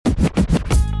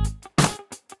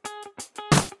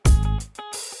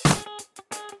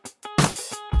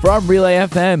From Relay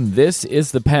FM, this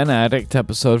is The Pen Addict,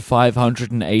 episode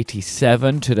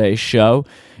 587. Today's show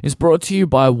is brought to you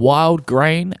by Wild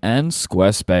Grain and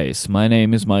Squarespace. My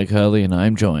name is Mike Hurley, and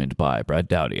I'm joined by Brad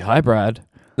Dowdy. Hi, Brad.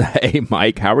 Hey,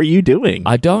 Mike, how are you doing?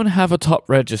 I don't have a top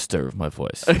register of my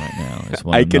voice right now. Is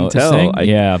what I I'm can noticing. tell.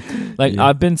 Yeah.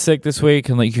 I've been sick this week,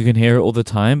 and you can hear it all the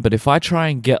time, but if I try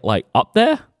and get up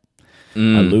there, I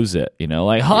lose it,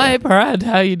 hi, Brad,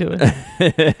 how you doing? So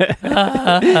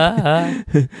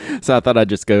I thought I'd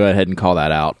just go ahead and call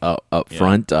that out up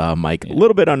front. Mike, a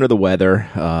little bit under the weather.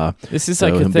 This is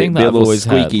a thing that I've always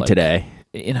squeaky had. Today.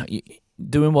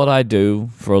 Doing what I do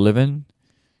for a living,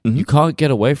 you can't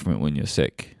get away from it when you're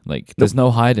sick. There's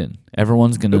no hiding.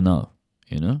 Everyone's going to know,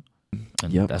 And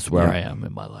that's where I am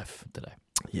in my life today.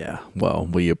 Yeah, well,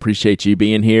 we appreciate you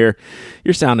being here.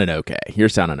 You're sounding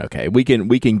okay. We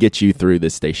can get you through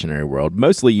this stationary world.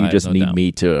 Mostly you just need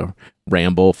me to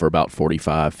ramble for about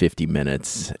 45, 50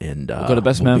 minutes. And we've got the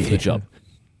best man for the job.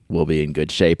 We'll be in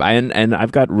good shape. And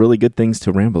I've got really good things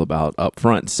to ramble about up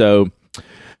front. So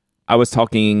I was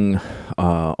talking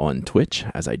on Twitch,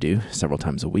 as I do several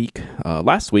times a week,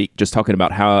 last week, just talking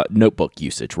about how notebook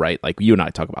usage, right? You and I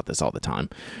talk about this all the time.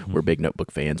 Mm-hmm. We're big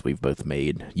notebook fans.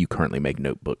 You currently make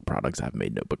notebook products. I've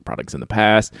made notebook products in the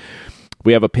past.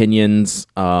 We have opinions,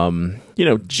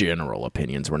 general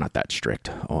opinions. We're not that strict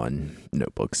on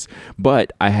notebooks.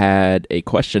 But I had a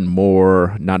question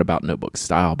more, not about notebook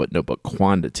style, but notebook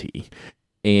quantity.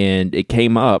 And it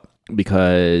came up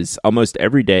because almost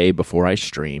every day before I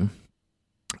stream,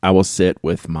 I will sit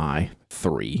with my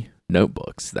 3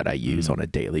 notebooks that I use on a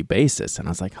daily basis. And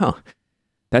I was like,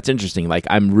 that's interesting.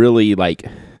 I'm really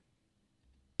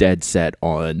dead set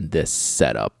on this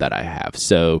setup that I have.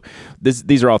 So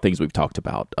these are all things we've talked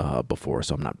about before,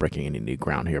 so I'm not breaking any new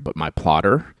ground here. But my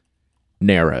plotter,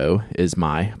 Narrow, is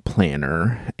my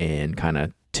planner and kind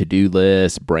of to-do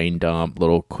list, brain dump,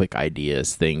 little quick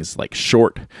ideas, things like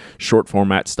short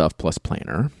format stuff plus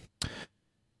planner.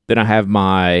 Then I have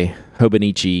my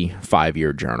Hobonichi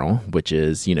 5-year journal, which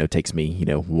is, takes me,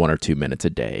 1 or 2 minutes a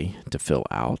day to fill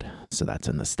out. So that's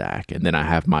in the stack. And then I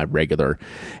have my regular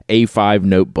A5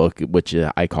 notebook, which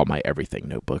I call my everything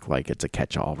notebook. It's a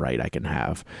catch-all, right? I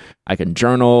can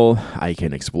journal, I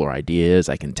can explore ideas,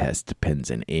 I can test pens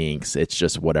and inks. It's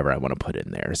just whatever I want to put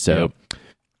in there. So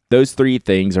those 3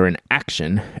 things are in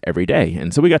action every day.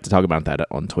 And so we got to talk about that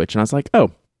on Twitch. And I was like,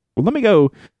 let me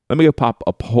go pop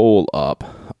a poll up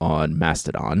on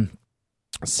Mastodon,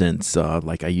 since I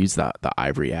use the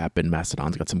Ivory app, and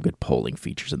Mastodon's got some good polling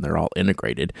features and they're all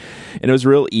integrated. And it was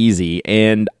real easy.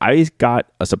 And I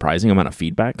got a surprising amount of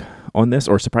feedback on this,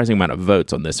 or surprising amount of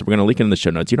votes on this. So we're going to link it in the show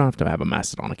notes. You don't have to have a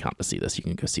Mastodon account to see this. You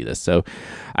can go see this. So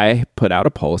I put out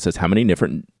a poll that says, how many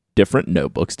different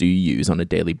notebooks do you use on a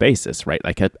daily basis, right?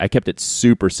 I kept it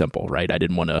super simple, right? I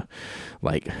didn't want to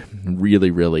really,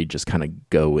 really just kind of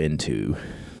go into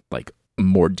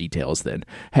more details than,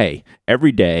 hey,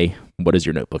 every day, what is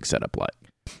your notebook setup like?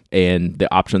 And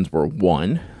the options were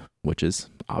 1, which is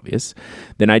obvious.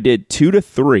 Then I did 2 to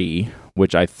 3,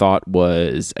 which I thought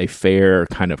was a fair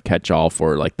kind of catch-all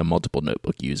for the multiple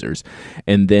notebook users.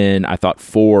 And then I thought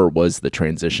 4 was the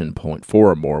transition point.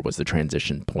 4 or more was the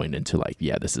transition point into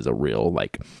this is a real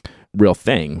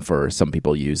thing for some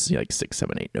people. Use 6,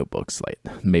 7, 8 notebooks,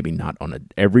 maybe not on an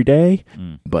every day,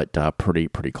 but pretty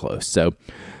close. So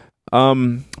we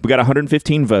got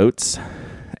 115 votes,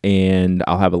 and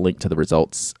I'll have a link to the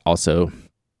results also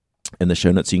in the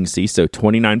show notes so you can see. So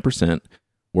 29%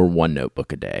 were 1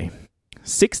 notebook a day.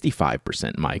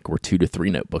 65%, Mike, were 2 to 3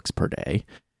 notebooks per day.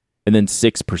 And then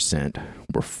 6%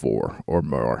 were 4 or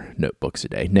more notebooks a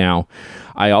day. Now,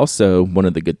 one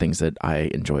of the good things that I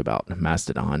enjoy about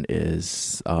Mastodon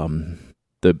is the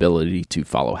ability to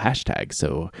follow hashtags.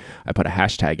 So I put a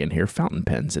hashtag in here, fountain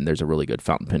pens, and there's a really good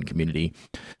fountain pen community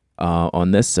on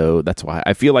this. So that's why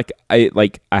I feel like I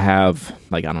have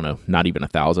I don't know, not even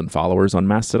 1,000 followers on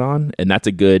Mastodon. And that's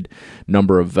a good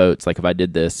number of votes. If I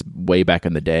did this way back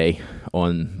in the day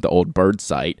on the old Bird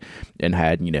site and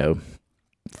had,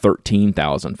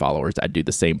 13,000 followers, I'd do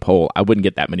the same poll. I wouldn't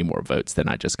get that many more votes than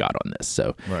I just got on this.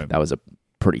 So That was a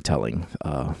pretty telling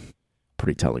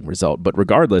result. But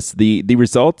regardless, the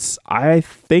results, I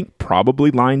think,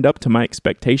 probably lined up to my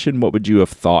expectation. What would you have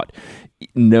thought,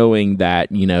 knowing that,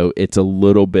 it's a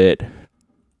little bit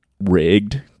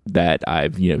rigged that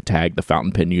I've, tagged the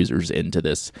fountain pen users into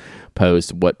this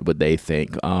post? What would they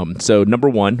think? So number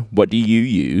 1, what do you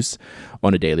use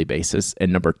on a daily basis?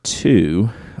 And number 2,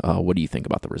 what do you think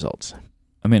about the results?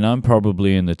 I mean, I'm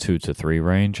probably in the 2 to 3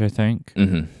 range, I think.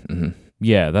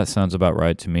 Yeah, that sounds about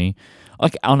right to me.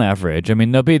 On average, I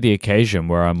mean, there'll be the occasion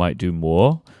where I might do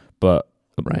more, but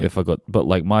Right. If I got, but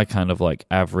like my kind of like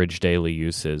average daily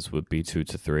uses would be 2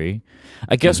 to 3.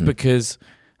 I guess because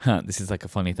this is like a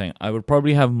funny thing. I would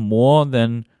probably have more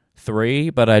than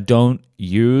 3, but I don't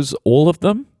use all of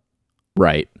them.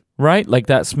 Right. Right? Like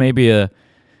that's maybe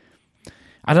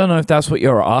I don't know if that's what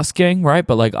you're asking, right?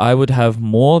 But like I would have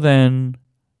four.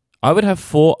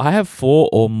 I have 4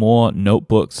 or more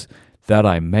notebooks that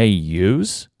I may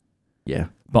use. Yeah.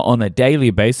 But on a daily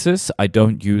basis, I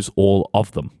don't use all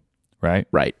of them. Right?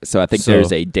 Right. So I think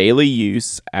there's a daily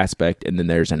use aspect, and then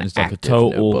there's an active like a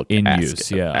total notebook in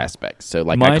use aspect. So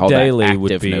like my I call daily that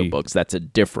would active be notebooks. That's a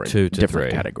different 2 to 3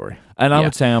 category. And I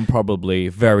would say I'm probably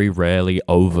very rarely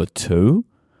over 2,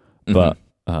 but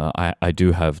I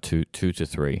do have two to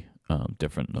 3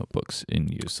 different notebooks in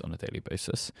use on a daily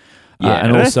basis. Yeah,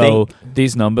 and also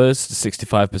these numbers, the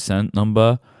 65%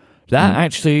 number, that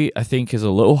actually I think is a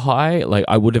little high. Like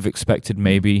I would have expected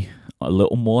maybe a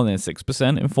little more than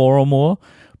 6% in 4 or more,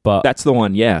 but that's the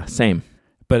one. Yeah, same.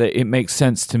 But it makes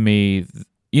sense to me.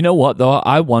 You know what though?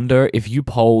 I wonder if you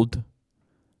polled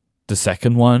the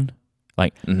second one,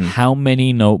 like how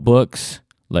many notebooks,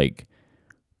 like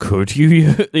could you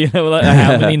use? You know, like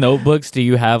how many notebooks do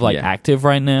you have like active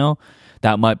right now?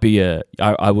 That might be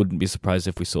I wouldn't be surprised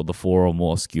if we saw the 4 or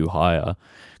more skew higher,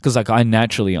 because like I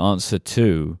naturally answer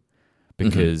 2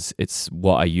 because it's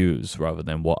what I use rather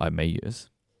than what I may use.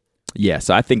 Yeah,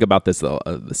 so I think about this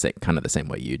the same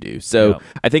way you do. So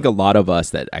I think a lot of us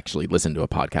that actually listen to a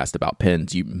podcast about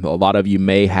pens, a lot of you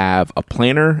may have a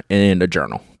planner and a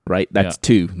journal, right? That's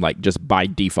 2, like just by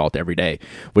default every day,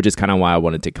 which is kind of why I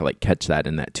wanted to like catch that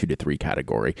in that 2 to 3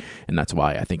 category, and that's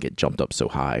why I think it jumped up so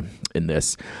high in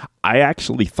this. I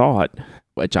actually thought,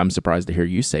 which I'm surprised to hear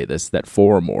you say this, that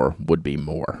 4 or more would be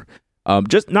more.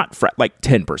 Just not like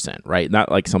 10%, right?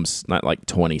 Not like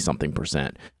 20 something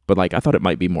percent, but like I thought it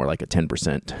might be more like a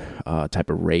 10% type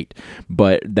of rate.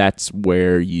 But that's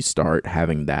where you start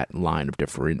having that line of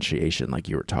differentiation, like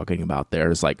you were talking about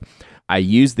there. It's like I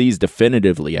use these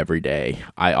definitively every day.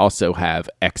 I also have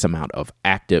X amount of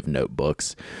active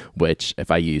notebooks, which if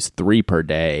I use 3 per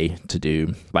day to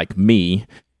do like me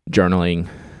journaling,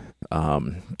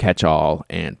 catch-all,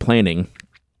 and planning,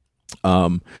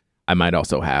 I might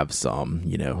also have some,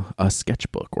 a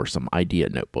sketchbook or some idea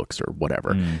notebooks or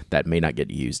whatever that may not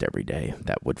get used every day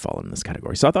that would fall in this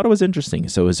category. So I thought it was interesting.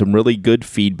 So it was some really good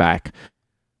feedback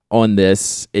on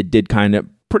this. It did kind of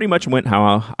pretty much went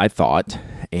how I thought.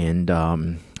 And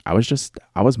I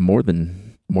was more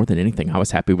than anything, I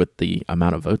was happy with the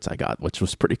amount of votes I got, which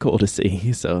was pretty cool to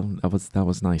see. So that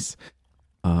was nice.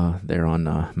 There on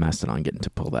Mastodon, getting to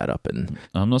pull that up. And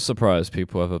I'm not surprised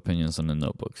people have opinions on the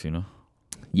notebooks,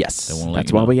 Yes,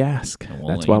 that's why we ask.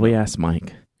 That's why we ask,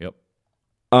 Mike. Yep.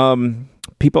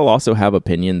 People also have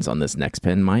opinions on this next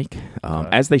pen, Mike,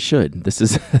 as they should. This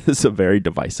is a very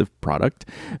divisive product,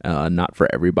 not for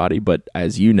everybody, but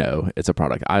as you know, it's a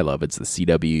product I love. It's the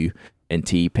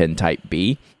CW&T Pen Type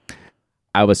B.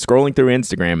 I was scrolling through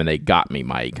Instagram and they got me,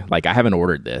 Mike. Like I haven't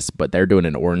ordered this, but they're doing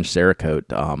an orange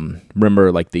Cerakote.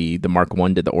 Remember, like the Mark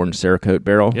 1 did the orange Cerakote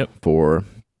barrel for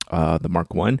the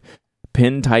Mark 1.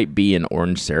 Pen Type B and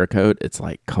orange Cerakote, it's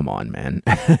like, come on, man.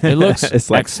 It looks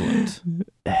excellent.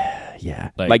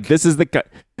 Yeah. Like this is the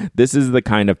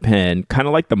kind of pen, kind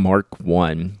of like the Mark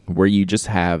 1, where you just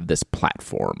have this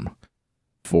platform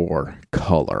for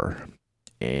color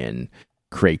and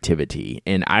creativity.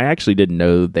 And I actually didn't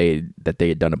know that they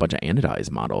had done a bunch of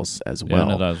anodized models as well.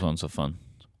 Anodized ones are fun.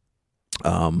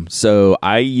 So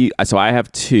I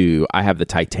have 2. I have the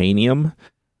titanium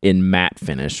in matte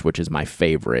finish, which is my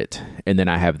favorite, and then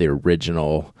I have the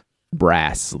original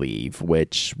brass sleeve,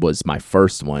 which was my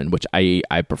first one, which I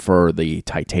prefer the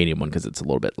titanium one because it's a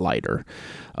little bit lighter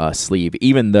sleeve,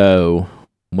 even though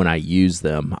when I use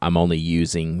them I'm only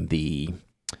using the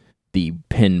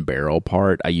pen barrel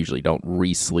part. I usually don't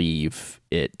re-sleeve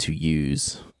it to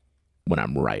use when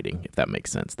I'm writing, if that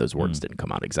makes sense. Those words didn't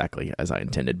come out exactly as I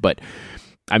intended, but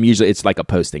it's like a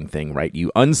posting thing, right?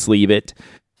 You unsleeve it.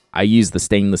 I use the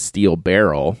stainless steel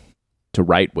barrel to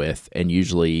write with, and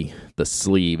usually the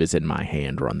sleeve is in my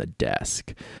hand or on the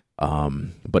desk.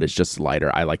 But it's just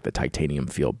lighter. I like the titanium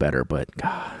feel better, but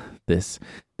I'm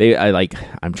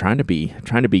trying to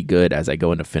be good as I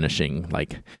go into finishing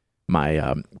like my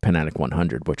Pennatic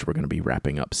 100, which we're going to be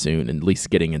wrapping up soon, and at least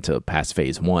getting into past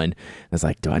phase 1. It's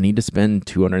like, do I need to spend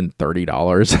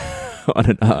 $230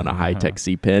 on a high-tech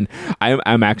C pen?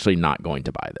 I'm actually not going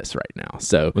to buy this right now.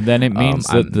 So, but then it means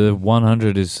that the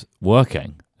 100 is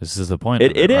working. This is the point.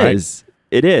 It right? is.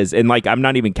 It is. And like, I'm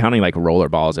not even counting like roller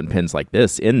balls and pins like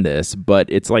this in this, but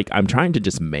it's like, I'm trying to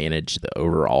just manage the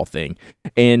overall thing.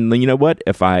 And you know what?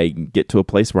 If I get to a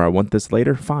place where I want this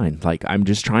later, fine. Like, I'm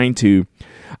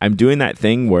doing that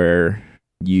thing where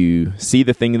you see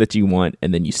the thing that you want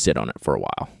and then you sit on it for a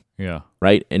while. Yeah.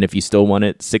 Right. And if you still want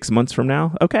it 6 months from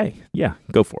now, okay. Yeah,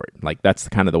 go for it. Like, that's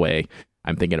kind of the way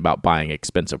I'm thinking about buying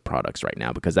expensive products right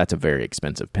now, because that's a very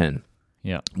expensive pin.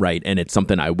 Yeah. Right. And it's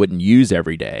something I wouldn't use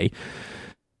every day.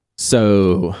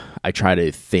 So I try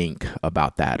to think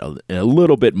about that a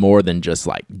little bit more than just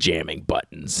like jamming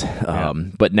buttons.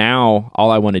 But now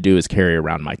all I want to do is carry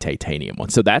around my titanium one.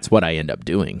 So that's what I end up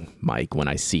doing, Mike, when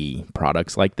I see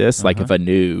products like this. Like if a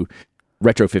new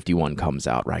Retro 51 comes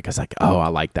out, right? Because like, oh, I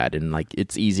like that. And like,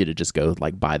 it's easy to just go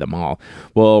like buy them all.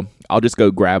 Well, I'll just go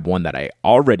grab one that I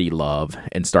already love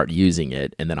and start using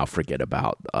it. And then I'll forget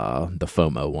about the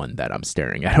FOMO one that I'm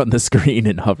staring at on the screen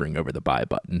and hovering over the buy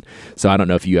button. So I don't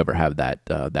know if you ever have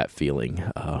that feeling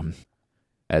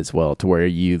as well, to where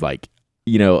you like,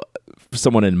 you know,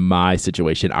 someone in my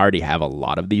situation, I already have a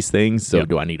lot of these things. So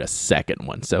do I need a second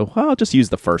one? So I'll just use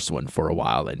the first one for a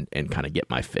while and kind of get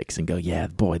my fix and go, yeah,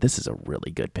 boy, this is a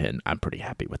really good pin. I'm pretty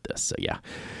happy with this. So yeah.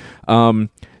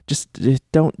 Just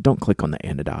don't click on the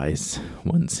anodized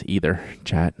ones either,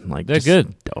 chat. Like, they're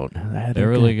good. They're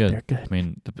really good. They're good. I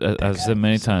mean, as I've said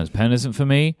many times, pen isn't for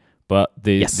me, but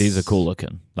these are cool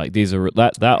looking. Like, these are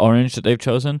that orange that they've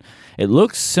chosen. It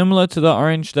looks similar to the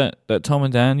orange that Tom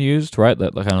and Dan used, right?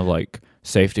 That kind of like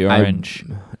safety orange.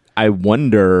 I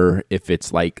wonder if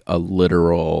it's like a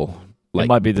literal, like, it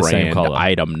might be the brand same color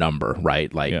item number,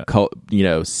 right? Like, you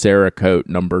know, Cerakote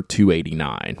number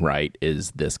 289, right,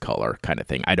 is this color kind of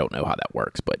thing. I don't know how that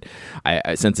works, but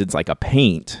I since it's like a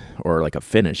paint or like a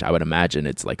finish, I would imagine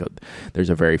it's like there's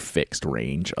a very fixed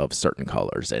range of certain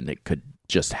colors, and it could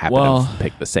just happen to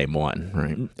pick the same one,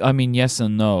 right? I mean, yes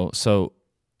and no. So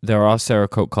there are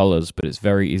Cerakote colors, but it's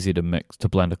very easy to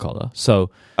blend a color.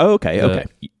 So okay.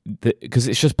 Because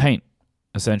it's just paint,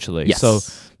 essentially. Yes. So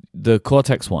the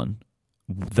Cortex one,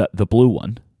 the blue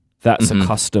one, that's a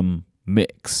custom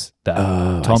mix that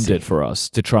Tom did for us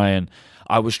to try and.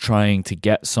 I was trying to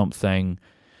get something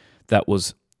that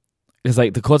was. Because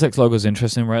like the Cortex logo is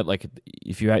interesting, right? Like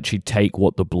if you actually take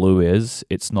what the blue is,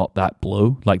 it's not that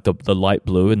blue, like the light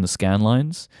blue in the scan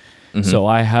lines. So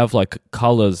I have like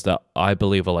colors that I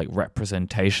believe are like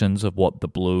representations of what the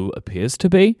blue appears to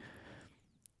be.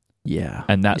 Yeah.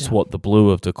 And that's what the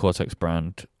blue of the Cortex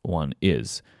brand one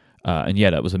is. And yeah,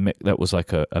 that was that was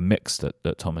like a mix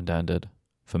that Tom and Dan did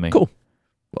for me. Cool.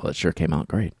 Well, it sure came out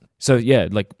great. So yeah,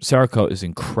 like Cerakote is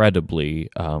incredibly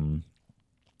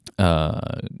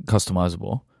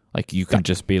customizable. Like you can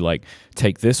just be like,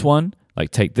 take this one,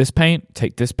 like take this paint,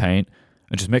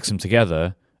 and just mix them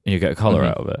together, and you get a color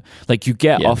out of it. Like you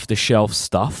get off the shelf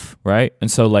stuff, right?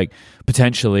 And so like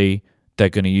potentially they're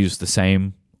going to use the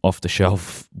same off the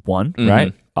shelf one,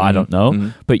 right? I don't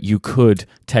know, but you could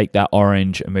take that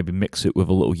orange and maybe mix it with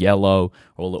a little yellow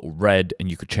or a little red, and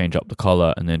you could change up the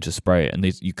color and then just spray it. And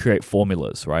you create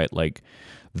formulas, right? Like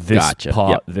this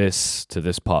part, this to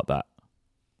this part, that.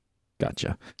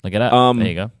 Gotcha. Look at that. There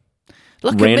you go.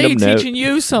 Look at me teaching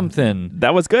you something.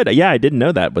 That was good. Yeah, I didn't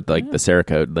know that, but like the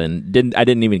Cerakote, then I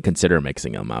didn't even consider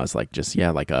mixing them. I was like, just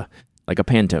like a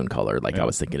Pantone color. Like I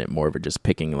was thinking it more of just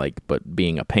picking but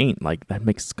being a paint, like that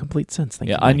makes complete sense. Thank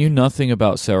you, I knew nothing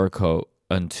about Cerakote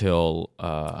until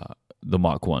the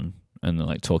Mark 1, and then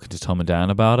like talking to Tom and Dan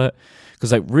about it,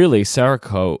 because like really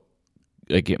Cerakote,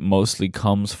 like it mostly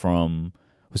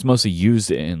was mostly used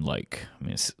in like, I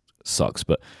mean, it sucks,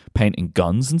 but painting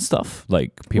guns and stuff.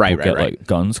 Like people get like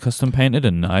guns custom painted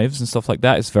and knives and stuff like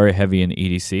that. It's very heavy in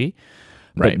EDC.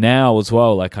 But now as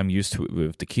well, like I'm used to it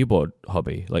with the keyboard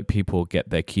hobby. Like people get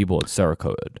their keyboard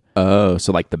Cerakoted. Oh,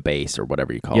 so like the base or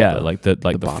whatever you call it. Yeah, like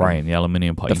the frame, the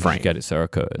aluminium part. You just get it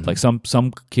Cerakoted. Like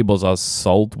some keyboards are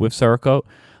sold with Cerakote,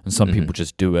 and some people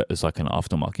just do it as like an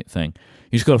aftermarket thing.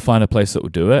 You just got to find a place that will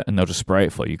do it, and they'll just spray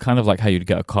it for you. Kind of like how you'd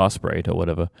get a car sprayed or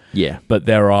whatever. Yeah. But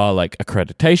there are like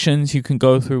accreditations you can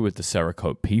go through with the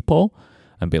Cerakote people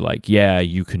and be like, yeah,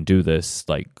 you can do this.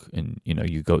 Like, and you know,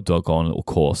 they'll go on a little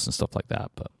course and stuff like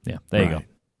that. But yeah, there you go.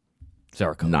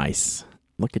 Cerakote. Nice.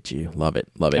 Look at you. Love it.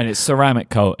 Love it. And it's ceramic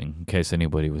coating, in case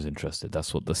anybody was interested.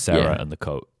 That's what the Cera and the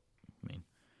coat mean.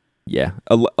 Yeah.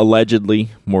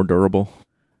 Allegedly more durable.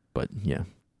 But yeah.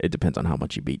 It depends on how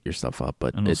much you beat your stuff up,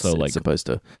 but it's supposed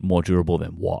to more durable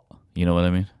than what? You know what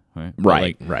I mean?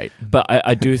 Right. But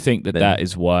I do think that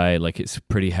is why like it's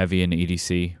pretty heavy in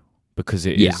EDC, because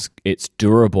it's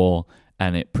durable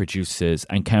and it produces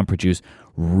and can produce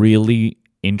really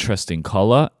interesting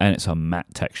color, and it's a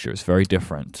matte texture. It's very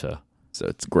different to So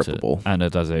it's to grippable.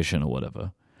 anodization or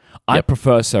whatever. I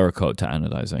prefer Cerakote to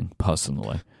anodizing,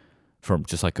 personally. From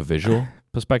just like a visual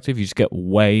perspective, you just get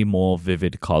way more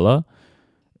vivid color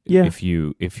if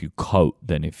you coat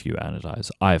than if you anodize.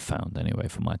 I've found anyway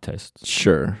for my tastes.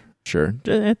 Sure.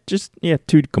 Just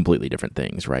two completely different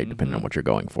things, right? Depending on what you're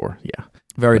going for. Yeah.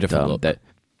 Very different look.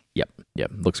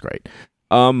 Yep, looks great.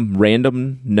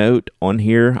 Random note on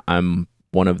here, I'm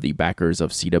one of the backers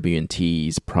of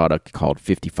CW&T's product called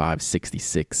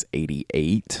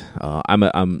 556688. I'm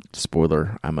a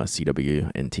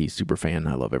CW&T super fan.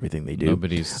 I love everything they do.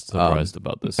 Nobody's surprised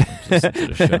about this.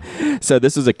 So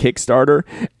this is a Kickstarter,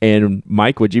 and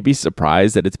Mike, would you be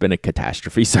surprised that it's been a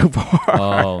catastrophe so far?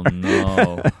 Oh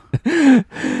no.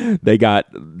 They got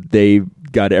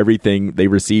everything. They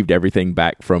received everything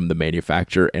back from the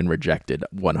manufacturer and rejected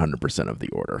 100% of the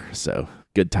order. So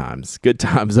good times over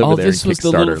there in Kickstarter land. Oh, this was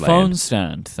the little phone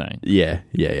stand thing. Yeah.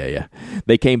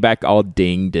 They came back all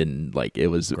dinged and like it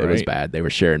was bad. They were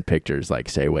sharing pictures. Like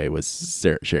Shayway was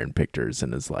sharing pictures,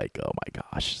 and it's like, oh my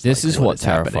gosh. This is what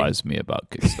terrifies me about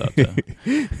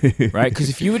Kickstarter, right? Because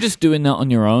if you were just doing that on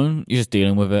your own, you're just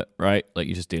dealing with it, right? Like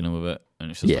you're just dealing with it,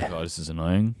 and it's just like, oh, this is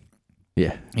annoying.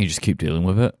 Yeah, you just keep dealing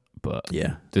with it. But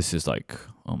this is like,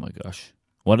 oh my gosh,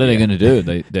 what are they going to do?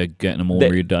 They're getting them all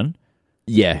redone.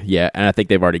 Yeah, and I think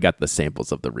they've already got the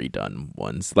samples of the redone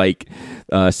ones. Like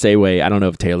Sayway, I don't know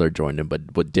if Taylor joined him, but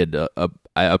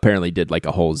I apparently did like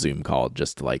a whole Zoom call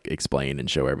just to like explain and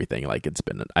show everything. Like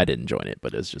I didn't join it,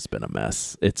 but it's just been a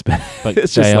mess. It's been, but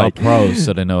it's they just are like pros,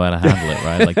 so they know how to handle it,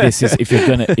 right? Like this is if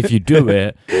you do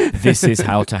it, this is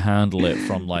how to handle it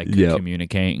from like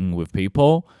communicating with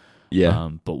people. Yeah.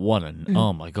 But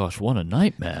oh my gosh, what a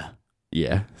nightmare.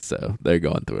 Yeah, so they're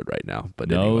going through it right now. But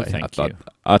no, anyway,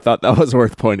 I thought that was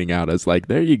worth pointing out. It's like,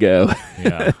 there you go.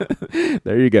 Yeah.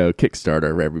 There you go.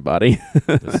 Kickstarter, everybody.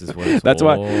 This is what it's that's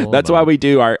why we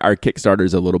do our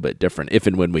Kickstarters a little bit different. If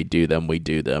and when we do them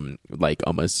like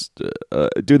almost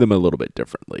do them a little bit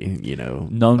differently,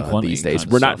 known quantity these days.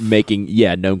 We're not making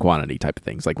known quantity type of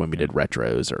things, like when we did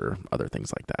retros or other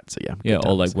things like that. So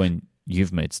or like when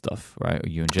you've made stuff, right? Or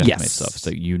you and Jeff made stuff,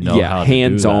 so how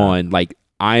hands to do on. Like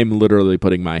I'm literally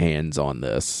putting my hands on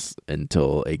this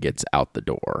until it gets out the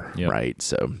door, right?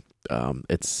 So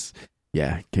it's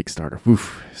Kickstarter.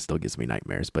 Oof, still gives me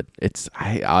nightmares, but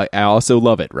I also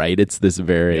love it, right? It's this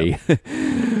very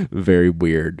very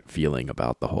weird feeling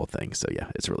about the whole thing. So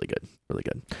it's really good, really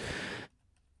good.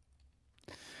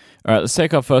 All right, let's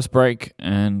take our first break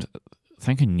and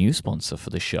thank a new sponsor for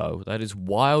the show. That is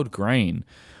Wild Grain.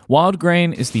 Wild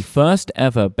Grain is the first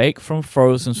ever Bake from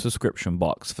Frozen subscription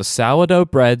box for sourdough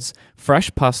breads,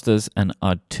 fresh pastas, and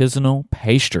artisanal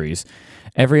pastries.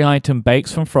 Every item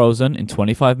bakes from frozen in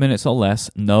 25 minutes or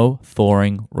less, no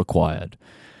thawing required.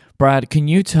 Brad, can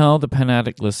you tell the Pen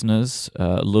Addict listeners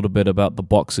a little bit about the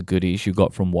box of goodies you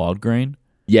got from Wild Grain?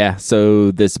 Yeah, so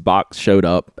this box showed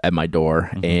up at my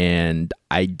door, and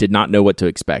I did not know what to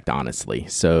expect, honestly.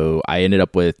 So I ended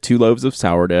up with 2 loaves of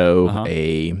sourdough,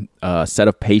 a set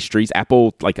of pastries,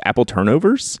 apple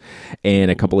turnovers,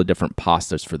 and a couple of different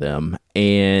pastas for them.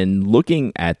 And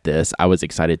looking at this, I was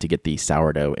excited to get the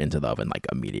sourdough into the oven like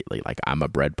immediately. Like, I'm a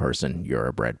bread person, you're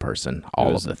a bread person,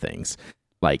 all of the things.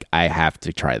 Like, I have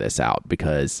to try this out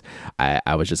because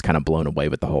I was just kind of blown away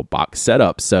with the whole box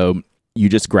setup. So you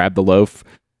just grab the loaf.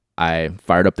 I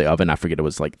fired up the oven. I forget, it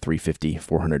was like 350,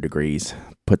 400 degrees.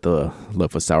 Put the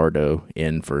loaf of sourdough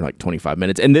in for like 25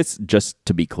 minutes. And this, just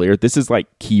to be clear, this is like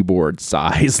keyboard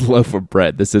size loaf of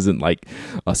bread. This isn't like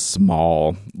a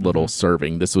small little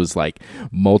serving. This was like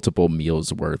multiple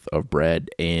meals worth of bread.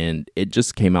 And it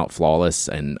just came out flawless,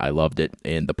 and I loved it.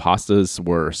 And the pastas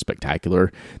were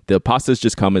spectacular. The pastas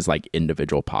just come as like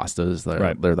individual pastas.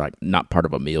 They're like not part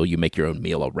of a meal. You make your own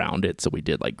meal around it. So we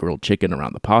did like grilled chicken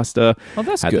around the pasta. Oh,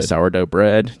 that's had good. The sourdough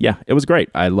bread. Yeah, it was great.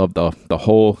 I loved the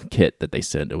whole kit that they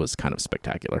sent. It was kind of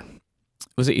spectacular.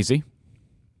 Was it easy?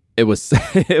 It was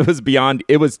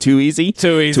it was too easy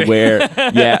to where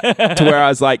I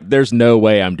was like, there's no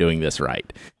way I'm doing this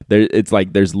right. It's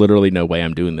like there's literally no way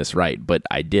I'm doing this right, but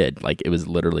I did. Like, it was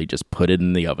literally just put it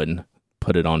in the oven,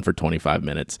 put it on for 25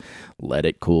 minutes, let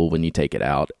it cool when you take it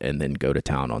out, and then go to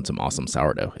town on some awesome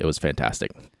sourdough. It was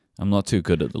fantastic. I'm not too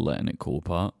good at the letting it cool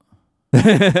part.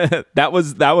 That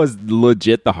was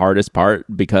legit the hardest part,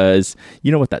 because you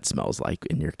know what that smells like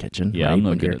in your kitchen. Yeah, right? I'm not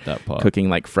when good you're at that part. Cooking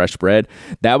like fresh bread.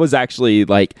 That was actually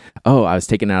like, I was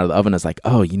taking it out of the oven. I was like,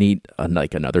 you need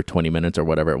like another 20 minutes or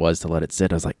whatever it was to let it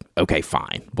sit. I was like, okay,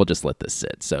 fine, we'll just let this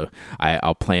sit. So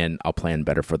I'll plan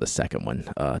better for the second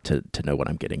one to know what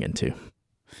I'm getting into.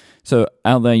 So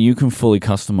out there, you can fully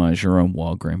customize your own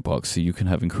wild grain box, so you can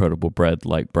have incredible bread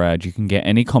like Brad. You can get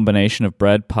any combination of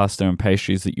bread, pasta, and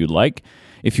pastries that you like.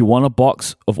 If you want a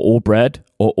box of all bread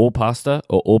or all pasta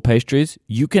or all pastries,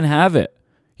 you can have it.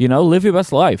 Live your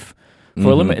best life.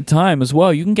 For a limited time as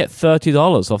well, you can get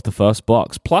 $30 off the first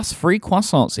box, plus free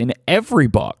croissants in every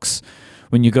box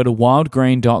when you go to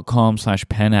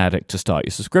wildgrain.com/penaddict to start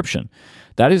your subscription.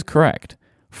 That is correct.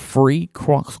 Free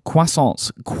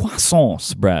croissants,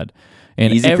 Brad,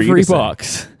 in Easy every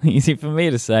box. Easy for me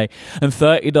to say. And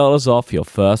 $30 off your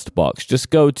first box. Just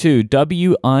go to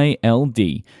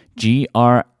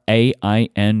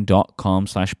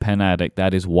wildgrain.com/penaddict.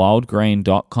 That is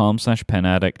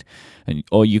wildgrain.com/penaddict.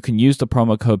 Or you can use the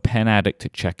promo code penaddict to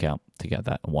check out to get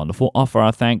that wonderful offer.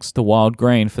 Our thanks to Wild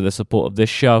Grain for the support of this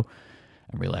show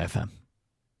and Relay FM.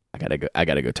 I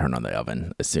gotta go turn on the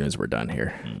oven as soon as we're done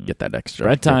here. Get that extra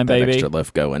bread time, baby. Extra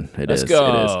lift going. Let's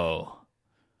go.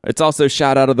 It's also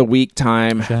shout out of the week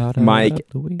time, Mike. Of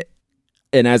the week.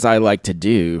 And as I like to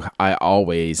do, I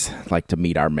always like to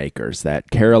meet our makers. That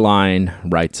Caroline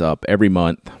writes up every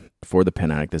month for the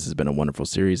Pen Addict. This has been a wonderful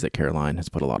series that Caroline has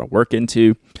put a lot of work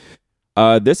into.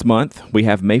 This month we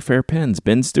have Mayfair Pens,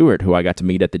 Ben Stewart, who I got to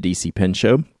meet at the DC Pen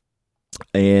Show.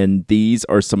 And these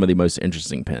are some of the most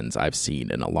interesting pens I've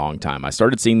seen in a long time. I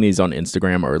started seeing these on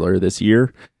Instagram earlier this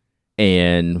year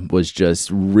and was just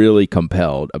really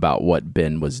compelled about what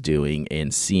Ben was doing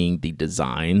and seeing the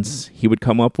designs he would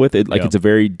come up with. It's a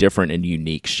very different and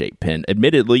unique shape pen.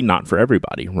 Admittedly, not for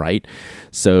everybody, right?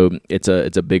 So it's a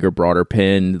bigger, broader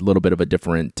pen, a little bit of a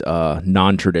different,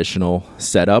 non-traditional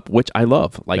setup, which I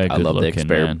love. I love the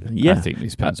experiment. Yeah, I think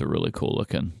these pens are really cool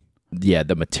looking. Yeah,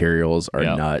 the materials are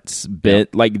nuts.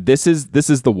 This is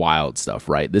the wild stuff,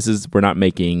 right? We're not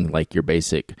making like your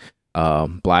basic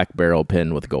black barrel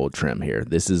pen with gold trim here.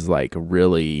 This is like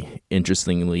really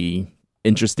interesting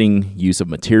use of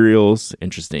materials,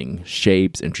 interesting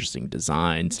shapes, interesting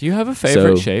designs. Do you have a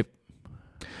favorite shape?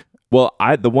 Well,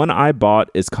 the one I bought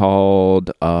is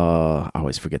called I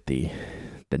always forget the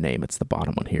name. It's the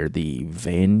bottom one here. The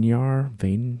Vanyar.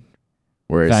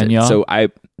 Where is Vanyar?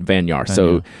 it? Vanyar.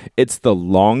 So it's the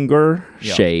longer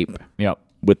shape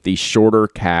with the shorter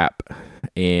cap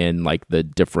and like the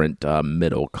different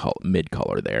mid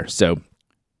color there. So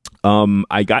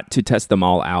I got to test them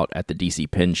all out at the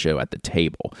DC Pen Show at the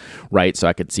table, right? So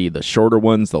I could see the shorter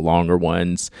ones, the longer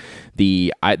ones.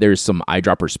 There's some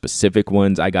eyedropper specific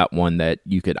ones. I got one that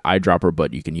you could eyedropper,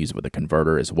 but you can use it with a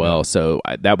converter as well. Yeah. So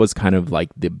that was kind of like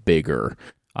the bigger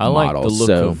I like model. The look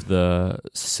of the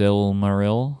Silmaril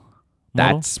model.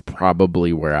 That's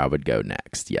probably where I would go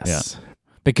next. Yes,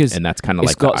 because and that's kind of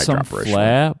like got some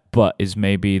flair, but is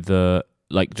maybe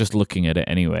just looking at it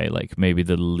anyway, like maybe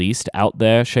the least out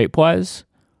there shape wise.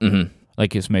 Mm-hmm.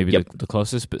 Like it's maybe the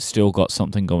closest, but still got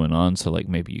something going on. So like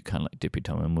maybe you kind of like dip your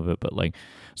toe in with it, but like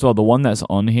so the one that's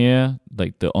on here,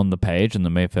 like on the page and the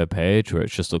Mayfair page, where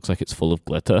it just looks like it's full of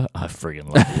glitter. I freaking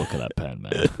love the look of that pen,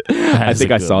 man. I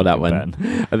think I saw that one.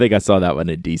 I think I saw that one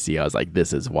at DC. I was like,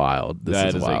 this is wild.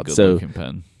 This is wild. A good looking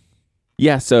pen.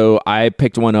 Yeah, so I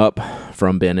picked one up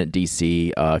from Ben at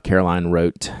DC. Caroline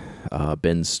wrote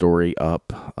Ben's story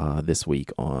up this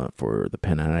week for the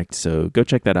Pen Addict. So go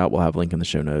check that out. We'll have a link in the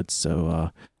show notes.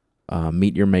 So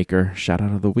meet your maker. Shout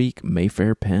out of the week,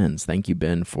 Mayfair Pens. Thank you,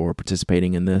 Ben, for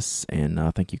participating in this. And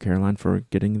thank you, Caroline, for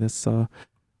getting this all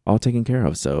taken care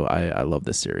of. So I love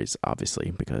this series,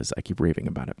 obviously, because I keep raving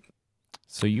about it.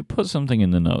 So you put something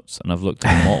in the notes, and I've looked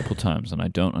at it multiple times, and I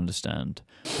don't understand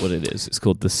what it is. It's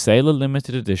called the Sailor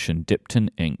Limited Edition Dipton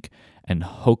Ink and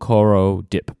Hokoro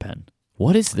Dip Pen.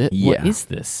 What is this? Yeah. What is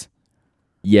this?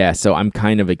 Yeah, so I'm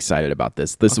kind of excited about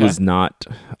this. This was not,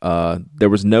 there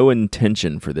was no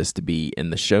intention for this to be in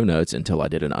the show notes until I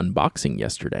did an unboxing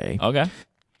yesterday. Okay.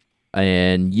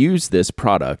 And used this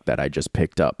product that I just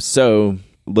picked up. So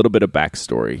a little bit of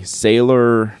backstory.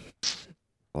 Sailor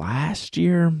last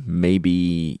year,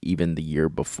 maybe even the year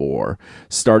before,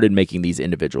 started making these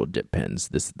individual dip pens.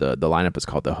 The lineup is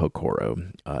called the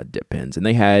Hokoro dip pens, and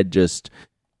they had just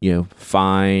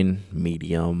fine,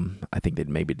 medium. I think they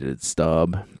maybe did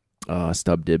stub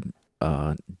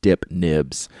dip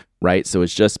nibs, right? So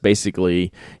it's just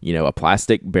basically a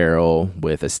plastic barrel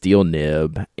with a steel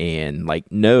nib and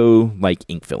no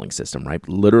ink filling system, right?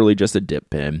 Literally just a dip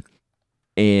pen.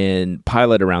 And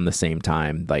Pilot around the same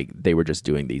time, they were just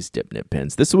doing these dip nib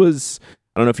pens. This was,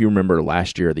 I don't know if you remember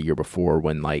last year or the year before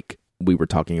when we were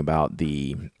talking about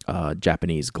the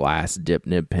Japanese glass dip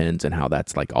nib pens and how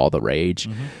that's all the rage.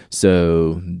 Mm-hmm.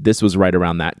 So this was right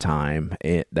around that time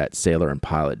that Sailor and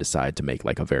Pilot decided to make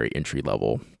a very entry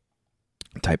level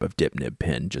type of dip nib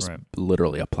pen, just Right.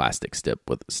 literally a plastic stick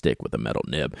with a metal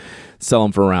nib. Sell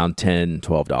them for around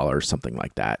 $10-12, something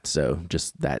like that. So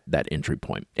just that entry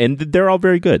point. And they're all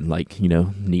very good, like,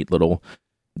 neat little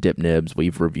dip nibs.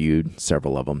 We've reviewed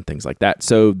several of them, things like that.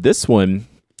 So this one,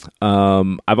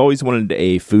 I've always wanted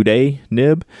a Fude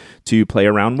nib to play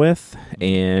around with,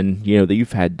 and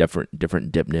you've had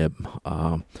different dip nib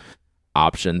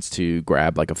options to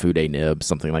grab, like a Fude nib,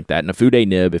 something like that. And a Fude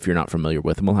nib, if you're not familiar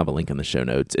with them, we'll have a link in the show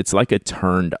notes. It's like a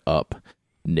turned up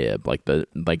nib, like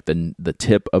the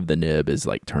tip of the nib is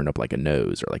like turned up like a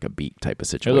nose or like a beak type of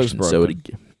situation. It looks broken.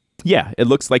 It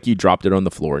looks like you dropped it on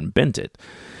the floor and bent it,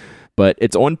 but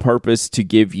it's on purpose to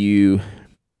give you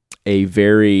a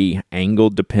very angle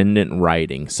dependent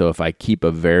writing. So if I keep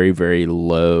a very, very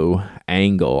low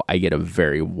angle, I get a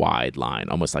very wide line,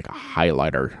 almost like a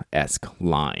highlighter-esque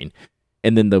line.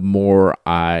 And then the more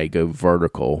I go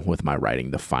vertical with my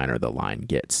writing, the finer the line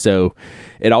gets. So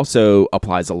it also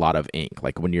applies a lot of ink.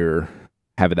 Like when you're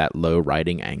having that low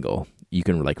writing angle, you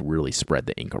can like really spread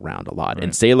the ink around a lot. Right.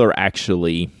 And Sailor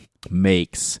actually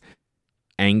makes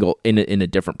angle in a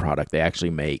different product. They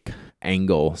actually make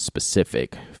angle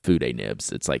specific Fude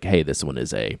nibs. It's like, hey, this one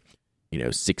is a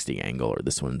 60 angle, or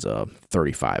this one's a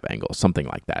 35 angle, something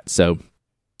like that. So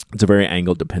it's a very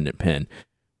angle dependent pen.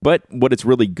 But what it's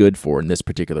really good for in this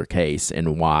particular case,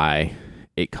 and why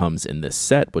it comes in this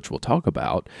set, which we'll talk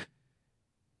about,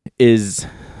 is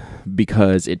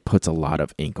because it puts a lot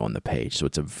of ink on the page. So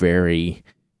it's a very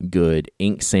good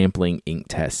ink sampling, ink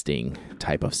testing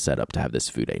type of setup to have this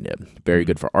Fude nib. Very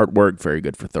good for artwork, very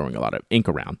good for throwing a lot of ink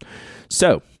around.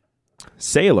 So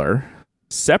Sailor,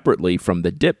 separately from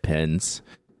the dip pens,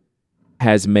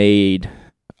 has made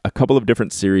a couple of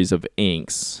different series of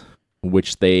inks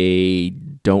which they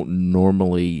don't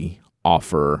normally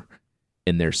offer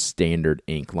in their standard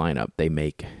ink lineup. They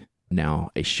make now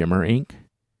a shimmer ink,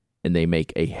 and they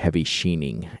make a heavy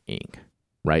sheening ink,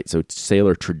 right? So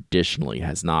Sailor traditionally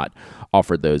has not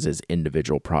offered those as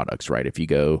individual products, right? If you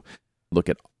go look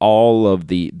at all of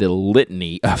the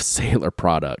litany of Sailor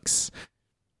products,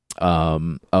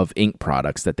 of ink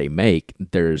products that they make,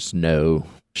 there's no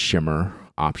shimmer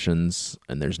options,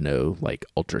 and there's no like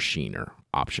ultra sheener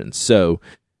options. So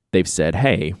they've said,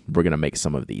 hey, we're going to make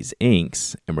some of these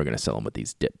inks and we're going to sell them with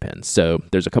these dip pens. So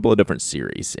there's a couple of different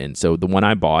series. And so the one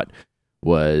I bought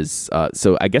was,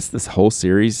 so I guess this whole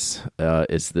series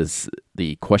is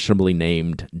the questionably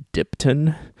named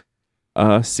Dipton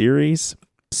series.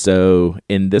 So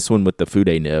in this one with the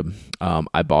Fude nib,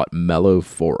 I bought Mellow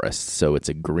Forest. So it's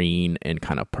a green and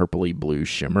kind of purpley blue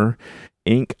shimmer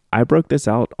ink. I broke this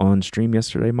out on stream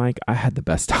yesterday, Mike. I had the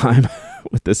best time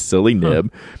with this silly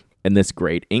nib and this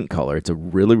great ink color. It's a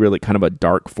really, really kind of a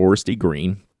dark foresty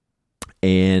green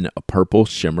and a purple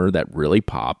shimmer that really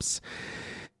pops.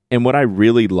 And what I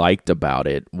really liked about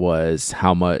it was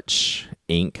how much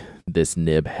ink this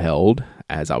nib held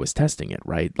as I was testing it,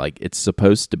 right? Like it's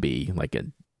supposed to be like a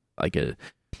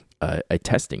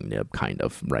testing nib kind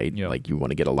of, right? Yeah. Like you want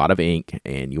to get a lot of ink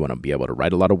and you want to be able to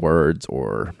write a lot of words,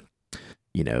 or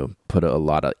put a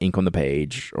lot of ink on the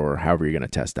page, or however you're going to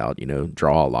test out,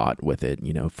 draw a lot with it,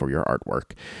 for your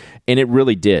artwork. And it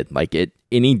really did. Like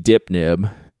any dip nib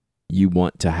you don't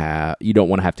want to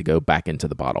have to go back into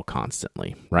the bottle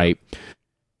constantly, right?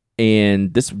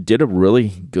 And this did a really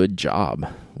good job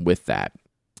with that.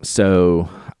 So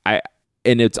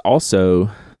it's also,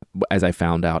 as I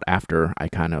found out after I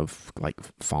kind of like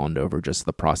fawned over just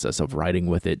the process of writing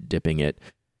with it, dipping it,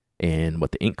 and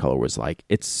what the ink color was like,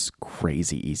 it's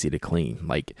crazy easy to clean.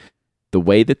 Like the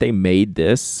way that they made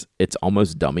this, it's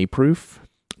almost dummy proof,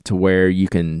 to where you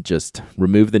can just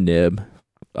remove the nib,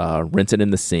 rinse it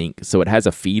in the sink. So it has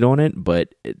a feed on it,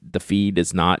 but the feed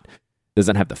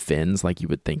doesn't have the fins like you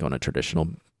would think on a traditional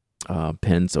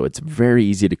pen. So it's very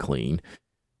easy to clean.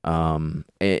 And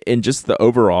just the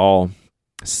overall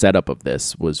setup of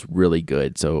this was really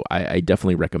good. So I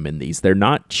definitely recommend these. They're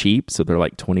not cheap, so they're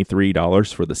like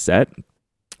 $23 for the set,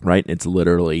 right? It's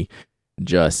literally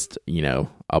just, a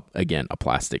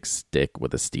plastic stick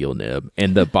with a steel nib.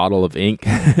 And the bottle of ink,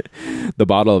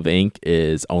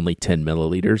 is only 10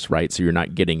 milliliters, right? So you're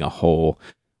not getting a whole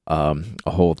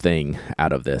thing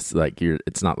out of this. Like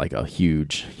it's not like a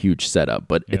huge setup,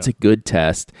 but It's a good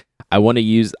test. I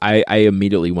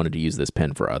immediately wanted to use this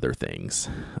pen for other things,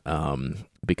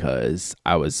 because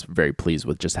I was very pleased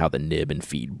with just how the nib and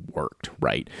feed worked,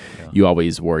 right? Yeah. You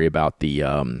always worry about the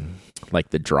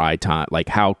dry time, like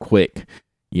how quick,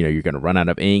 you're going to run out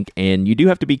of ink. And you do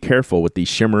have to be careful with these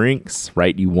shimmer inks,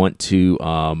 right? You want to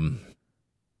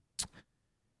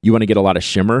get a lot of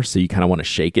shimmer, so you kind of want to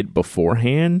shake it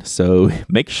beforehand. So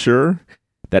make sure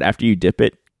that after you dip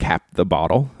it, cap the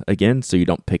bottle again, so you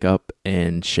don't pick up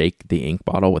and shake the ink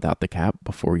bottle without the cap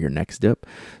before your next dip.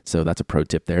 So that's a pro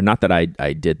tip there. Not that I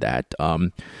did that.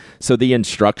 So the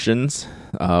instructions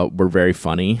were very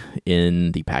funny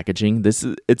in the packaging.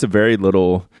 It's a very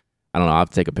little, I don't know, I'll have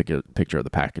to take a picture of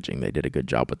the packaging. They did a good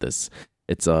job with this.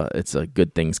 It's a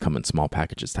good things come in small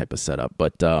packages type of setup.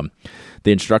 But the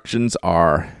instructions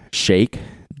are shake,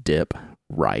 dip,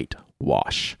 right,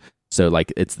 wash. So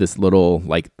like it's this little,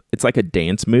 like it's like a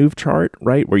dance move chart,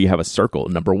 right? Where you have a circle,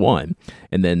 number 1,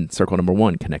 and then circle number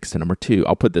 1 connects to number 2.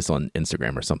 I'll put this on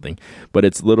Instagram or something, but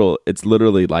it's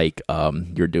literally like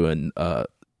you're doing the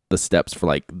steps for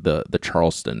like the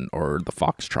Charleston or the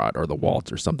Foxtrot or the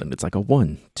waltz or something. It's like a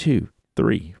 1, 2,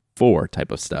 3, 4 type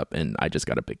of step, and I just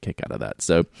got a big kick out of that.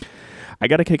 So I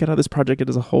got a kick out of this project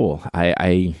as a whole.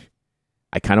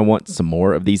 I kind of want some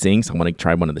more of these inks. I want to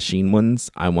try one of the Sheen ones.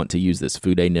 I want to use this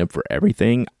Fude nib for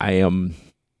everything. I am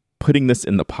putting this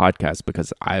in the podcast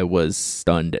because I was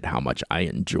stunned at how much I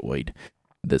enjoyed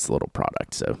this little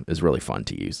product. So it's really fun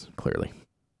to use, clearly.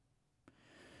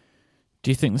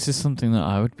 Do you think this is something that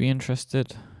I would be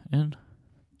interested in?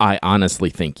 I honestly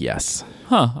think yes.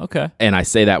 Huh, okay. And I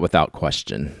say that without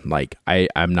question. Like,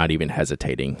 I'm not even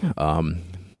hesitating.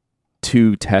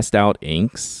 To test out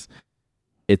inks,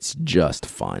 it's just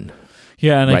fun.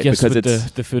 Yeah, and right? I guess because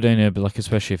with the Fude nib, like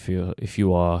especially if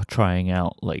you are trying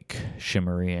out like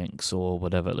shimmery inks or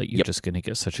whatever, like you're just going to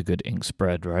get such a good ink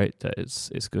spread, right? That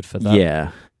it's good for that.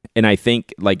 Yeah, and I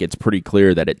think like it's pretty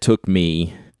clear that it took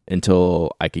me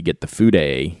until I could get the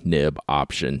Fude nib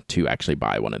option to actually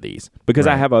buy one of these, because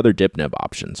I have other dip nib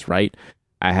options, right?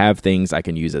 I have things I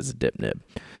can use as a dip nib,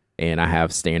 and I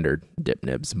have standard dip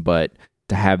nibs, but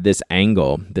to have this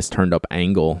angle, this turned up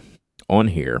angle on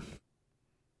here,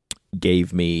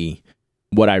 gave me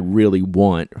what I really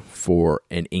want for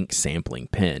an ink sampling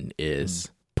pen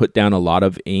is put down a lot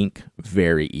of ink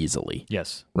very easily.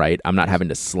 Yes. Right? I'm not having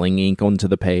to sling ink onto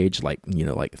the page, like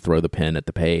throw the pen at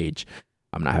the page.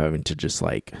 I'm not having to just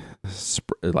like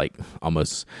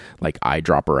almost like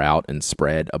eyedropper out and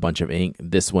spread a bunch of ink.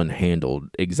 This one handled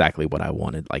exactly what I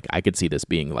wanted. Like I could see this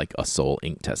being like a sole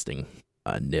ink testing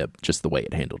nib, just the way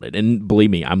it handled it. And believe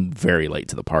me, I'm very late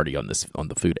to the party on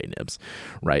the Fude nibs,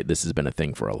 right? This has been a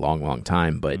thing for a long, long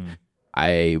time, but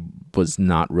I was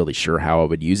not really sure how I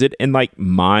would use it. And like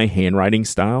my handwriting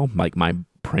style, like my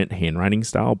print handwriting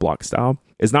style, block style,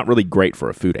 is not really great for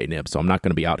a Fude nib. So I'm not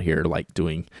going to be out here like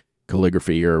doing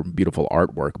calligraphy or beautiful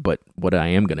artwork, but what I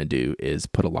am going to do is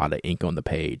put a lot of ink on the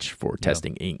page for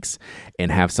testing inks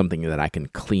and have something that I can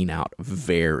clean out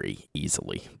very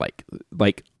easily.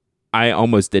 Like I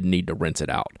almost didn't need to rinse it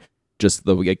out. Just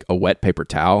a wet paper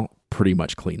towel pretty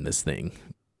much cleaned this thing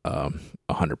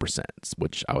 100%,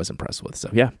 which I was impressed with. So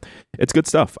yeah, it's good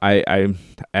stuff. I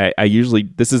usually,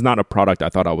 this is not a product I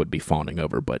thought I would be fawning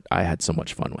over, but I had so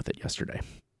much fun with it yesterday.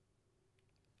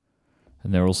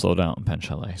 And they're all sold out in Pen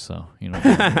Chalet, so I'm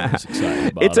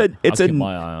excited about it. I'll keep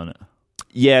my eye on it.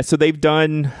 Yeah, so they've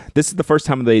done, this is the first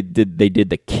time they did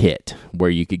the kit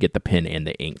where you could get the pen and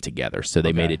the ink together. So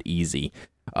they made it easy.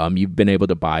 You've been able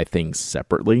to buy things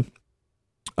separately,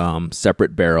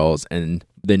 separate barrels, and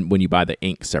then when you buy the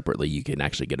ink separately, you can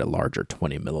actually get a larger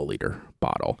 20 milliliter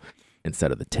bottle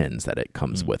instead of the 10s that it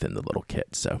comes with in the little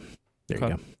kit. So there you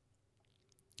go. All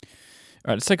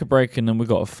right, let's take a break, and then we've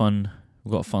got a fun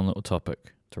little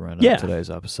topic to round out today's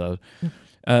episode.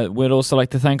 We'd also like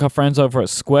to thank our friends over at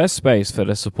Squarespace for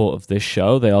their support of this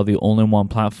show. They are the all-in-one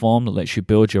platform that lets you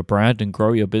build your brand and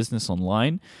grow your business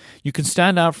online. You can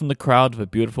stand out from the crowd with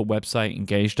a beautiful website,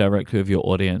 engage directly with your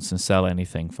audience, and sell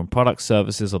anything from products,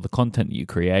 services, or the content that you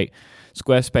create.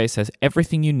 Squarespace has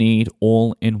everything you need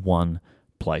all in one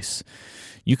place.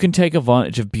 You can take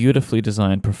advantage of beautifully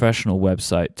designed professional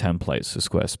website templates for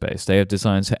Squarespace. They have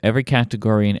designs for every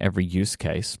category and every use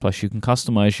case. Plus, you can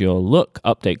customize your look,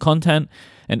 update content,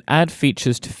 and add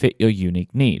features to fit your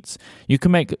unique needs. You can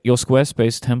make your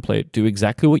Squarespace template do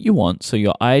exactly what you want, so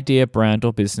your idea, brand,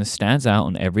 or business stands out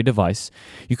on every device.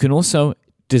 You can also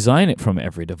design it from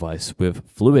every device with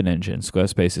Fluid Engine,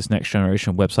 Squarespace's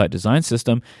next-generation website design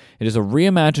system. It is a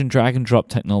reimagined drag-and-drop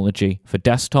technology for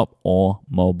desktop or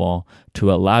mobile to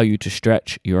allow you to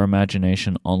stretch your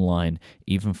imagination online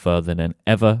even further than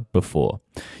ever before.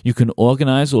 You can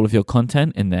organize all of your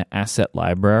content in their asset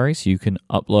library, so you can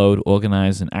upload,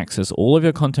 organize, and access all of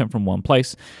your content from one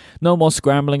place. No more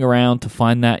scrambling around to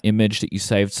find that image that you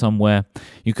saved somewhere.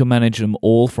 You can manage them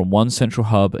all from one central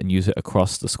hub and use it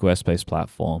across the Squarespace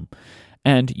platform.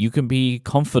 And you can be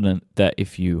confident that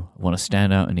if you want to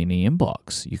stand out in any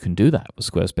inbox, you can do that with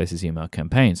Squarespace's email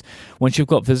campaigns. Once you've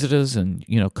got visitors and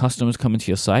customers coming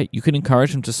to your site, you can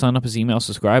encourage them to sign up as email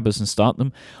subscribers and start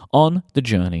them on the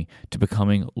journey to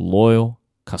becoming loyal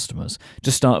customers.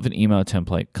 Just start with an email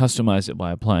template, customize it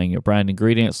by applying your brand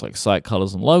ingredients like site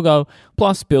colors and logo,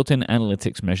 plus built-in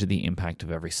analytics measure the impact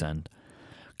of every send.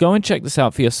 Go and check this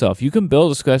out for yourself. You can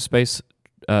build a Squarespace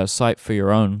site for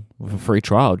your own with a free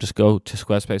trial. Just go to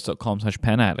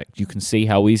squarespace.com/penaddict. You can see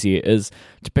how easy it is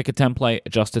to pick a template,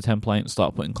 adjust a template, and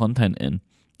start putting content in.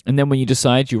 And then when you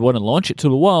decide you want to launch it to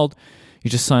the world,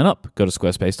 you just sign up. Go to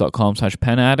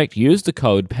squarespace.com/penaddict, use the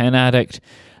code penaddict,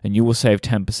 and you will save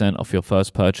 10% off your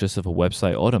first purchase of a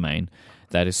website or domain.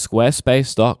 That is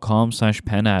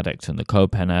squarespace.com/penaddict, and the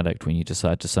code penaddict when you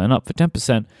decide to sign up for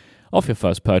 10% off your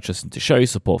first purchase. And to show your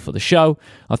support for the show,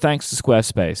 our thanks to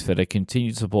Squarespace for their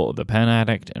continued support of the Pen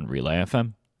Addict and Relay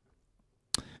FM.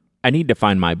 I need to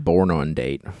find my born on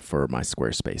date for my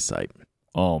Squarespace site.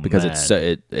 Oh, because man.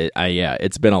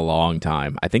 It's been a long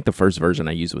time. I think the first version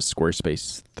I used was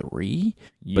Squarespace 3,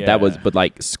 but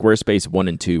like Squarespace 1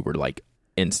 and 2 were like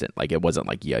instant. Like it wasn't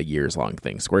like a years long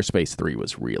thing. Squarespace 3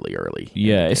 was really early.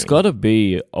 Yeah, it's got to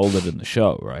be older than the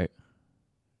show, right?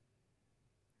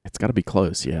 It's got to be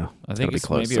close, yeah. I think it's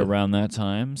maybe around that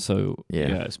time. So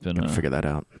yeah it's been figure that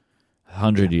out.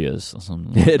 100 years or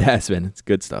something. It has been. It's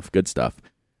good stuff. Good stuff.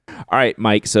 All right,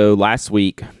 Mike. So last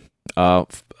week,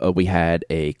 we had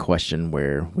a question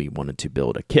where we wanted to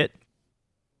build a kit,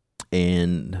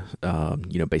 and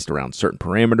based around certain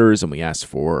parameters, and we asked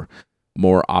for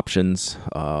more options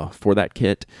for that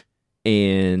kit.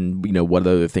 And what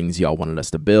other things y'all wanted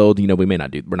us to build. We're not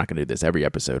going to do this every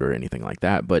episode or anything like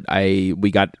that, but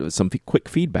we got some quick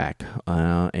feedback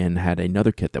and had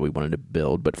another kit that we wanted to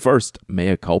build. But first,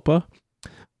 mea culpa.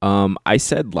 I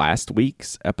said last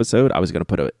week's episode I was going to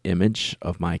put an image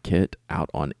of my kit out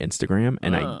on Instagram,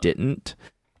 and I didn't.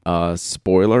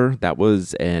 Spoiler, that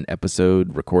was an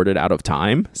episode recorded out of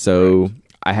time, so right.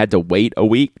 I had to wait a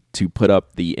week to put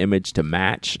up the image to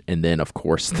match, and then of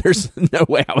course there's no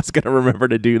way I was going to remember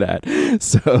to do that.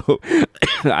 So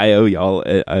I owe y'all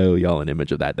an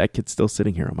image of that. That kit's still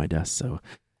sitting here on my desk, so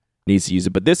needs to use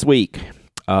it. But this week,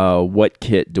 what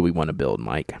kit do we want to build,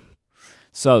 Mike?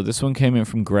 So this one came in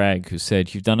from Greg, who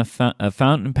said, you've done a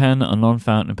fountain pen, a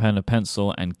non-fountain pen, a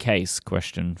pencil, and case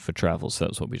question for travel. So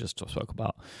that's what we just spoke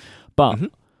about. But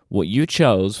what you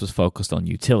chose was focused on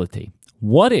utility.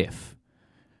 What if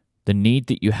the need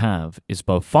that you have is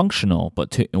both functional, but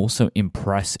to also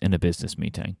impress in a business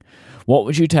meeting? What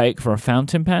would you take for a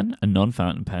fountain pen, a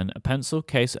non-fountain pen, a pencil,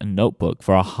 case, and notebook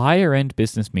for a higher-end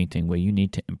business meeting where you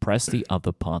need to impress the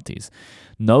other parties?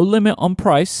 No limit on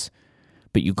price,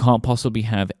 but you can't possibly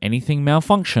have anything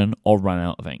malfunction or run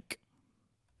out of ink.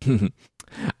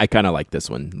 I kind of like this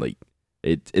one. Like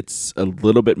it's a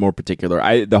little bit more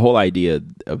particular. The whole idea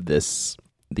of these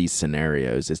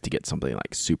scenarios is to get something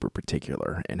like super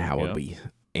particular, and how would we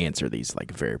answer these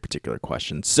like very particular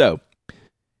questions. So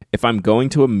if I'm going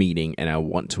to a meeting and I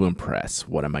want to impress,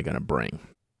 what am I going to bring?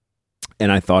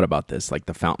 And I thought about this, like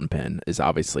the fountain pen is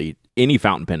obviously, any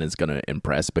fountain pen is going to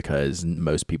impress because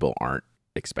most people aren't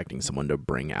expecting someone to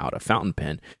bring out a fountain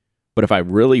pen. But if I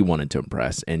really wanted to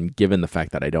impress, and given the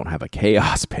fact that I don't have a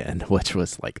chaos pen, which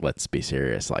was like, let's be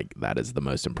serious, like that is the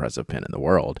most impressive pen in the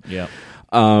world. Yeah.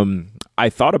 I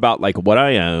thought about like what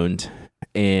I owned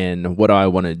and what I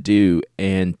want to do.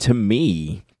 And to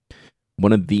me,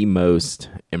 one of the most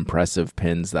impressive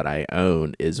pens that I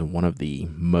own is one of the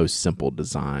most simple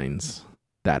designs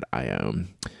that I own.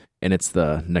 And it's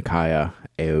the Nakaya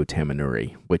Ao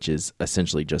Tamanuri, which is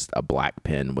essentially just a black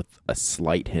pen with a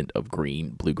slight hint of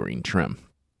blue-green trim.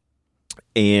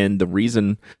 And the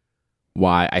reason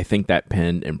why I think that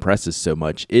pen impresses so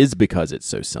much is because it's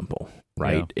so simple,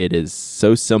 right? Yeah. It is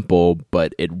so simple,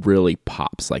 but it really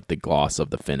pops. Like the gloss of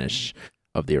the finish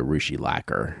of the Urushi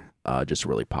lacquer just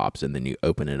really pops. And then you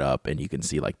open it up and you can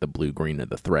see like the blue-green of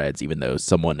the threads, even though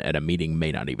someone at a meeting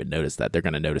may not even notice that. They're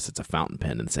going to notice it's a fountain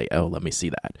pen and say, oh, let me see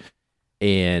that.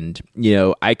 And,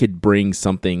 I could bring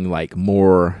something like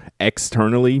more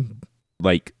externally,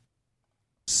 like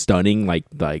stunning, like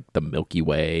the Milky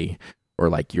Way, or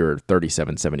like your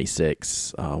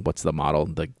 3776. What's the model?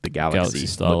 The Galaxy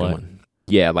Starlight. One.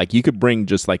 Yeah, like you could bring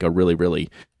just like a really, really,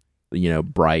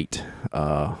 bright,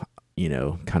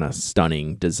 kind of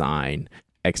stunning design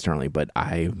externally. But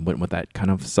I went with that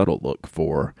kind of subtle look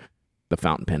for the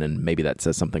fountain pen, and maybe that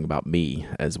says something about me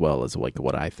as well as like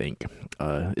what I think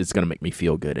is going to make me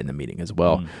feel good in the meeting as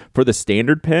well. For the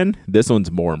standard pen, this one's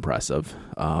more impressive,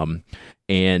 and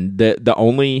the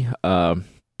only kind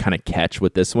kind of catch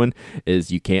with this one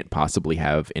is you can't possibly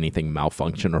have anything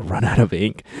malfunction or run out of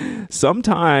ink.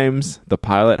 Sometimes the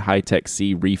Pilot Hi-Tech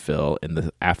C refill in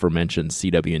the aforementioned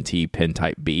CW&T pen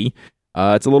type B,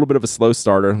 it's a little bit of a slow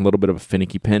starter, a little bit of a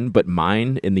finicky pen, but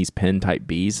mine in these pen type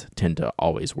Bs tend to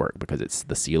always work because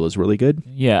the seal is really good.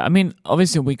 Yeah, I mean,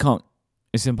 obviously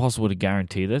it's impossible to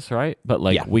guarantee this, right? But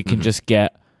we can just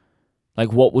get,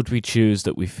 what would we choose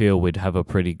that we feel we'd have a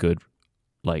pretty good,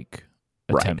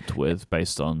 attempt with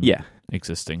based on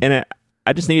existing. And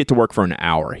I just need it to work for an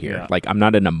hour here. Yeah. I'm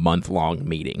not in a month-long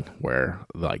meeting where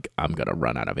I'm going to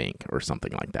run out of ink or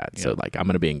something like that. Yeah. So I'm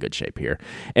going to be in good shape here.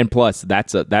 And plus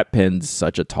that pen's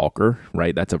such a talker,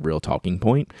 right? That's a real talking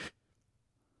point.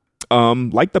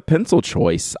 Like the pencil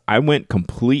choice, I went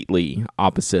completely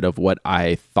opposite of what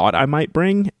I thought I might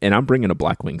bring, and I'm bringing a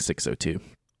Blackwing 602.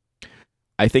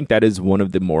 I think that is one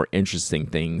of the more interesting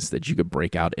things that you could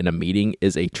break out in a meeting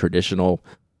is a traditional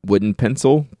wooden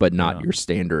pencil, but not your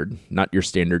standard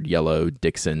yellow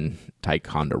Dixon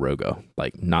Ticonderoga.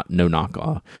 No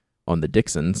knock on the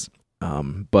Dixons,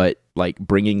 but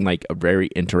bringing a very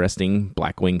interesting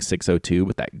Blackwing 602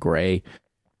 with that gray,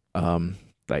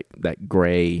 that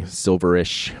gray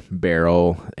silverish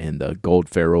barrel and the gold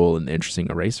ferrule and the interesting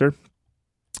eraser.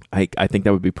 I think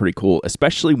that would be pretty cool,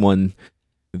 especially one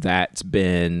that's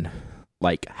been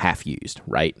half used,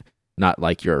 right?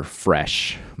 Not your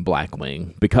fresh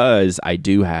Blackwing, because I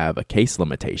do have a case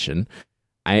limitation.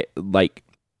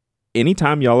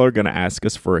 Anytime y'all are going to ask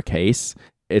us for a case,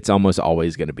 it's almost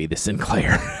always going to be the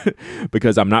Sinclair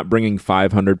because I'm not bringing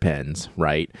 500 pens,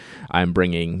 right? I'm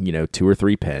bringing, 2 or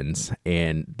 3 pens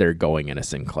and they're going in a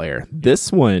Sinclair.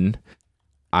 This one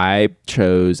I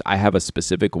have a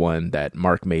specific one that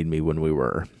Mark made me when we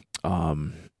were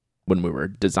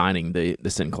designing the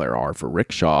Sinclair R for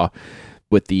Rickshaw,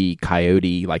 with the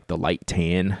Coyote, the light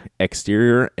tan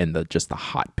exterior and the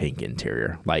hot pink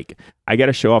interior. I got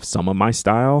to show off some of my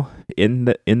style in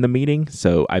the meeting.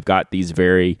 So I've got these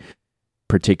very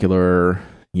particular,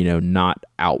 not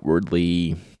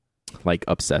outwardly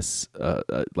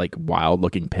wild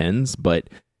looking pens, but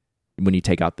when you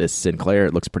take out this Sinclair,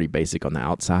 it looks pretty basic on the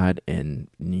outside and,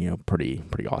 pretty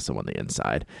awesome on the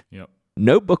inside. Yep.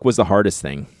 Notebook was the hardest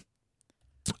thing.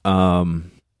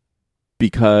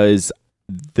 Because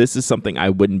this is something I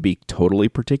wouldn't be totally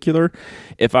particular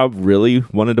if I really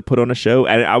wanted to put on a show.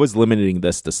 And I was limiting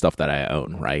this to stuff that I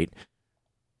own, right?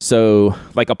 So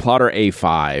a Plotter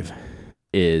A5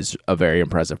 is a very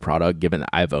impressive product. Given that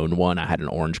I've owned one, I had an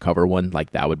orange cover one.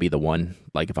 That would be the one.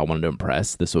 If I wanted to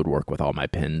impress, this would work with all my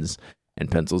pens and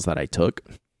pencils that I took.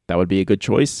 That would be a good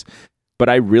choice. But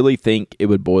I really think it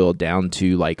would boil down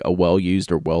to a well-used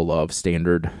or well-loved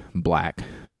standard black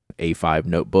A5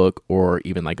 notebook, or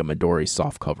even a Midori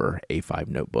softcover A5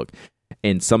 notebook,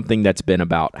 and something that's been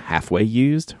about halfway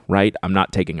used, right? I'm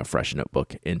not taking a fresh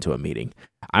notebook into a meeting.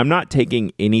 I'm not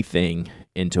taking anything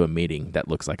into a meeting that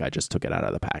looks like I just took it out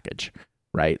of the package,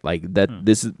 right?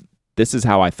 This is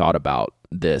how I thought about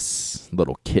this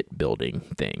little kit building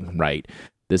thing, right?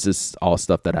 This is all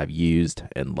stuff that I've used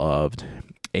and loved,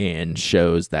 and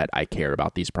shows that I care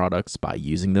about these products by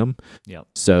using them. Yep.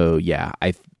 So yeah,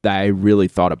 I really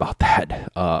thought about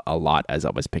that a lot as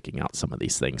I was picking out some of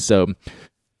these things. So,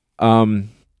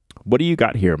 what do you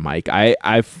got here, Mike?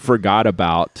 I forgot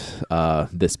about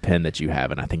this pen that you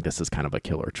have, and I think this is kind of a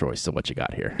killer choice. So what you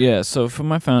got here? Yeah, so for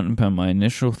my fountain pen, my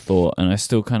initial thought, and I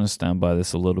still kind of stand by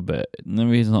this a little bit,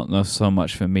 maybe it's not so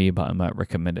much for me, but I might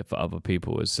recommend it for other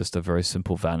people, is just a very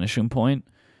simple vanishing point.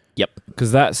 Yep.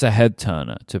 Because that's a head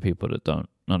turner to people that don't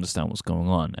understand what's going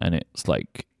on, and it's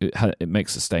it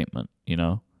makes a statement,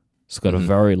 It's got a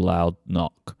very loud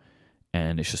knock,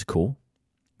 and it's just cool.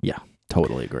 Yeah,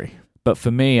 totally agree. But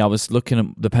for me, I was looking at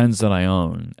the pens that I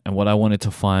own, and what I wanted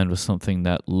to find was something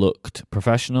that looked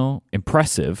professional,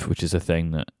 impressive, which is a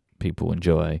thing that people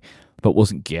enjoy, but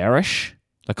wasn't garish.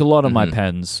 A lot of my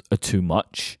pens are too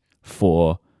much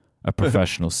for a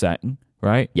professional setting,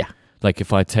 right? Yeah.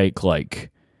 If I take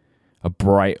a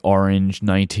bright orange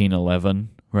 1911,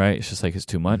 right? It's just it's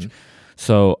too much.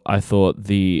 So I thought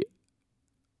the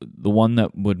one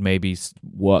that would maybe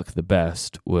work the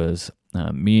best was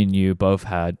me and you both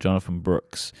had Jonathan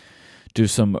Brooks do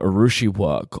some Urushi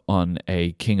work on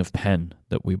a King of Pen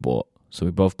that we bought. So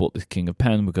we both bought this King of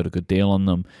Pen. We got a good deal on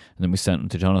them, and then we sent them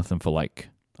to Jonathan for I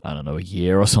don't know, a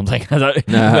year or something.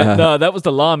 No, that was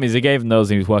the Lamies. He gave him those,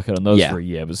 and he was working on those for a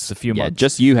year. It was a few months. Yeah,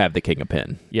 just you have the King of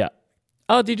Pen. Yeah.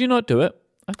 Oh, did you not do it?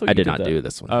 I thought I did not do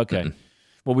this one. Okay.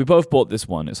 Well, we both bought this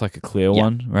one. It's a clear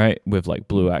one, right? With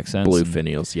blue accents. Blue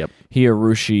finials, yep. He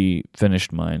Urushi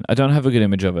finished mine. I don't have a good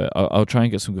image of it. I'll try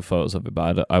and get some good photos of it,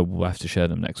 but I will have to share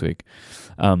them next week.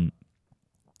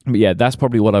 But yeah, that's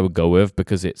probably what I would go with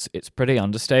because it's pretty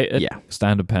understated. Yeah.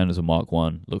 Standard pen is a Mark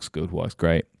 1. Looks good, works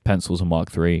great. Pencil's a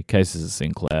Mark 3. Case is a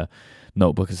Sinclair.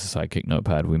 Notebook is a Sidekick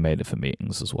notepad. We made it for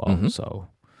meetings as well. So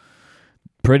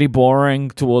pretty boring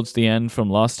towards the end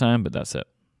from last time, but that's it.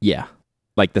 Yeah.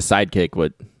 Like the Sidekick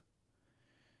would...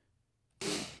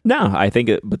 No, I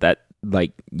think but that,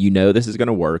 like, this is going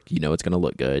to work. It's going to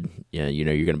look good. Yeah, you're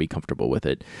going to be comfortable with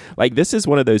it. Like, this is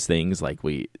one of those things, like,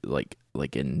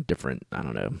 like in different, I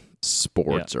don't know,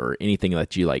 sports or anything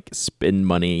that you, like, spend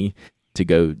money to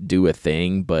go do a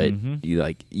thing, but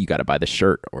you got to buy the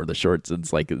shirt or the shorts.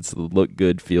 It's like, it's look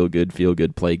good, feel good,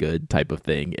 play good type of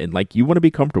thing. And, like, you want to be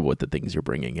comfortable with the things you're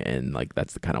bringing. And, like,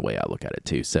 that's the kind of way I look at it,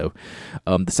 too. So,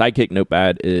 the Sidekick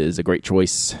notepad is a great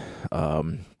choice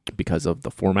because of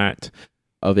the format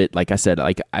of it. Like I said,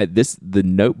 the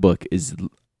notebook is,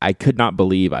 I could not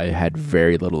believe I had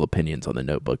very little opinions on the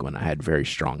notebook when I had very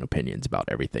strong opinions about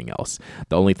everything else.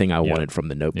 The only thing I wanted from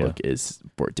the notebook is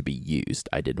for it to be used.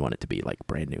 I didn't want it to be like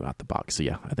brand new out the box. So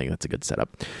yeah, I think that's a good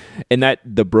setup. And that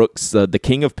the Brooks, the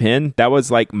King of Pen, that was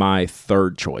like my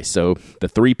third choice. So the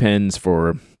 3 pens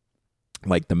for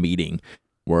like the meeting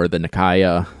were the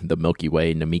Nakaya, the Milky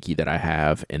Way Namiki that I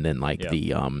have, and then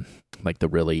the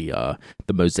really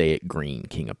the mosaic green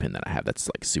King of Pen that I have that's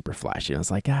like super flashy. And I was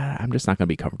like, I'm just not gonna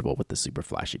be comfortable with the super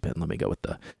flashy pen. Let me go with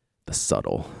the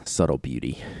subtle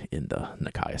beauty in the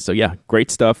Nakaya. So yeah,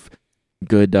 great stuff.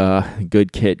 Good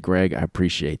kit, Greg. I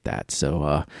appreciate that.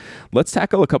 So let's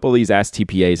tackle a couple of these Ask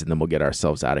TPAs and then we'll get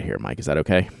ourselves out of here, Mike. Is that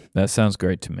okay? That sounds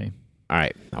great to me. All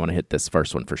right, I want to hit this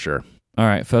first one for sure. All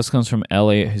right, first comes from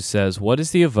Elliot, who says, what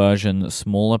is the aversion that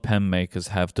smaller pen makers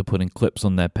have to putting clips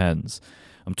on their pens?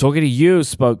 I'm talking to you,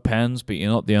 Spoke Pens, but you're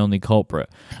not the only culprit.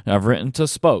 I've written to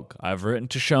Spoke, I've written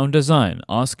to Shown Design,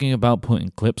 asking about putting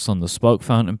clips on the Spoke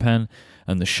fountain pen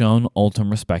and the Shown Ultim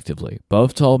respectively.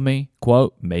 Both told me,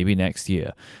 quote, maybe next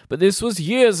year. But this was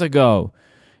years ago.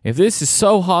 If this is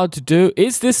so hard to do,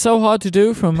 is this so hard to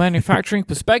do from a manufacturing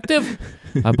perspective?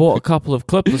 I bought a couple of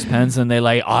clipless pens and they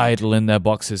lay idle in their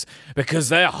boxes because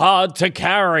they're hard to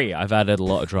carry. I've added a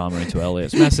lot of drama into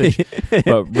Elliot's message,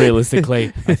 but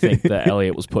realistically, I think that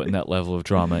Elliot was putting that level of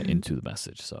drama into the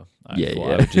message. So I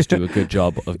thought I would just do a good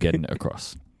job of getting it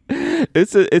across.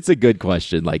 It's a good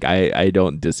question. Like I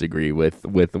don't disagree with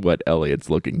what Elliot's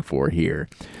looking for here.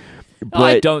 But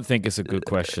I don't think it's a good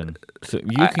question. So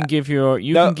you can give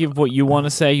what you want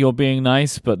to say. You're being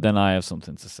nice, but then I have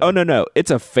something to say. Oh no, it's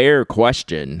a fair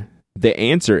question. The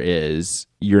answer is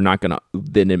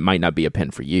then it might not be a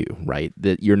pen for you, right?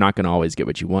 That you're not gonna always get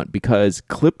what you want because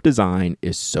clip design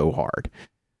is so hard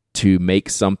to make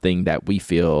something that we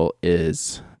feel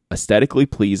is aesthetically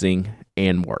pleasing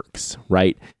and works,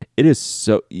 right? It is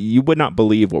so, you would not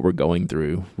believe what we're going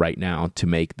through right now to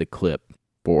make the clip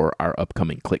for our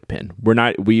upcoming click pen.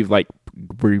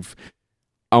 We've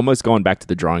almost gone back to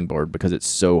the drawing board because it's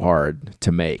so hard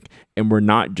to make. And we're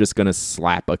not just going to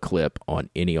slap a clip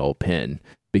on any old pen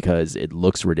because it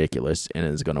looks ridiculous and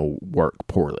is going to work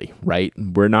poorly, right?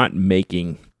 We're not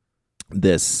making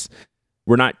the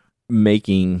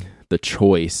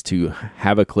choice to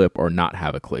have a clip or not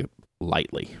have a clip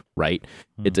lightly, right?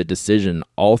 It's a decision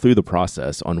all through the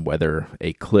process on whether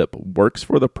a clip works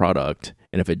for the product.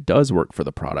 And if it does work for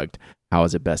the product, how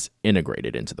is it best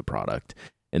integrated into the product?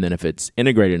 And then if it's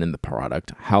integrated in the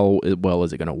product, how well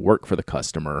is it going to work for the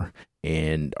customer?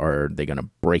 And are they going to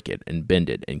break it and bend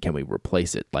it? And can we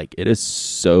replace it? Like, it is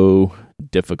so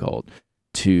difficult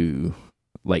to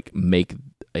like make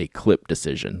a clip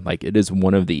decision. Like, it is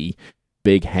one of the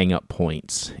big hang up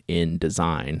points in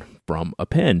design from a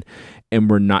pen. And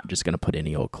we're not just going to put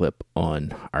any old clip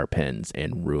on our pens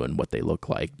and ruin what they look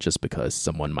like just because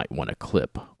someone might want a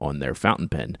clip on their fountain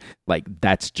pen. Like,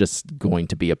 that's just going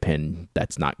to be a pen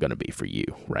that's not going to be for you,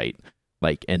 right?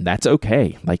 Like, and that's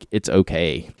okay. Like, it's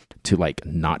okay to like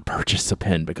not purchase a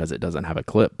pen because it doesn't have a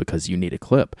clip because you need a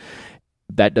clip.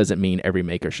 That doesn't mean every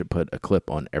maker should put a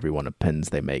clip on every one of pens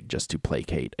they make just to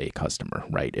placate a customer,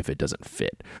 right? If it doesn't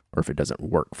fit or if it doesn't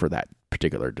work for that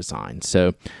particular design.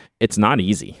 So it's not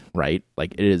easy, right?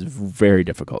 Like, it is very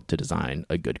difficult to design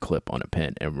a good clip on a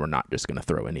pen, and we're not just going to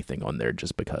throw anything on there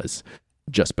just because,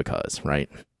 right?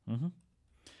 Mm-hmm.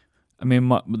 I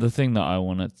mean, the thing that I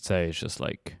want to say is just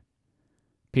like,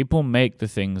 people make the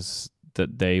things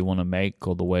that they want to make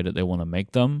or the way that they want to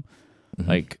make them. Mm-hmm.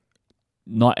 Like,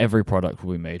 not every product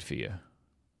will be made for you.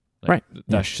 Like, right.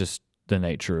 That's just the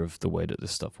nature of the way that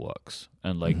this stuff works.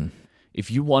 And like,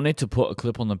 if you wanted to put a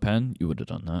clip on the pen, you would have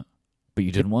done that, but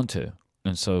you didn't want to.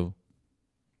 And so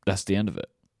that's the end of it.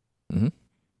 Mm-hmm.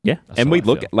 Yeah. That's and we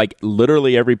look at, like,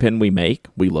 literally every pen we make,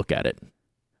 we look at it.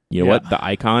 You know what? The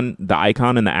icon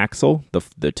and the axle,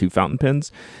 the two fountain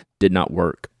pins, did not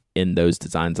work in those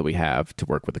designs that we have to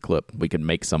work with the clip. We could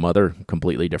make some other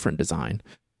completely different design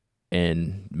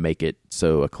and make it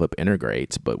so a clip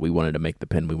integrates, but we wanted to make the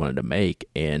pin we wanted to make,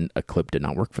 and a clip did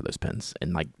not work for those pins.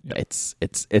 And it's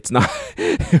not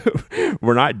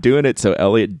we're not doing it so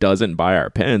Elliot doesn't buy our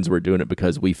pins. We're doing it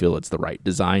because we feel it's the right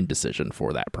design decision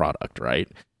for that product, right?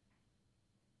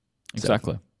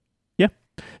 Exactly. So, yeah.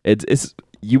 It's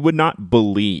you would not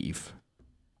believe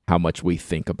how much we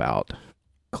think about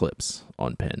clips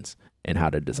on pins and how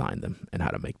to design them and how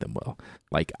to make them well.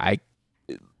 Like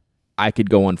I could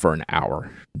go on for an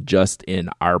hour just in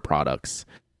our products,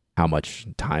 how much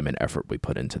time and effort we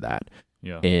put into that.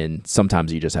 Yeah. And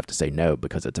sometimes you just have to say no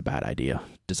because it's a bad idea,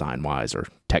 design wise or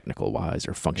technical wise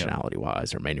or functionality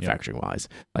wise or manufacturing wise.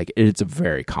 Like it's a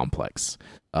very complex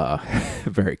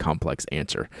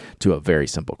answer to a very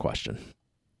simple question.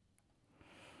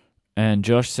 And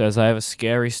Josh says, I have a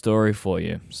scary story for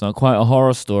you. It's not quite a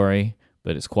horror story,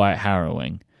 but it's quite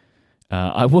harrowing.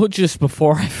 I will just,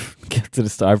 before I get to the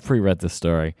story, I've pre-read this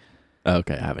story.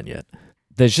 Okay, I haven't yet.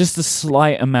 There's just a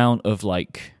slight amount of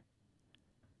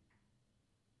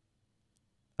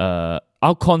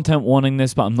I'll content warning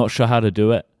this, but I'm not sure how to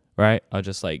do it, right? I'll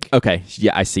just Okay,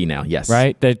 yeah, I see now, yes.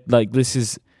 Right? That this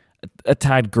is a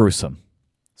tad gruesome.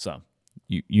 So,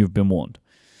 you've been warned.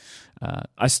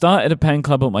 I started a pen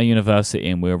club at my university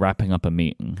and we were wrapping up a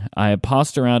meeting. I had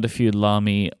passed around a few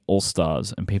Lamy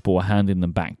All-Stars and people were handing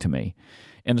them back to me.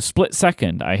 In a split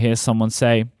second, I hear someone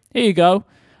say, "Here you go."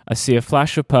 I see a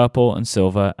flash of purple and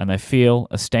silver and I feel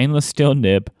a stainless steel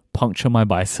nib puncture my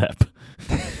bicep.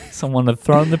 Someone had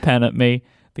thrown the pen at me.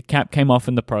 The cap came off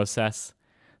in the process.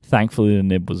 Thankfully, the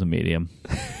nib was a medium.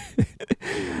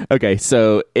 Okay,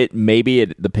 so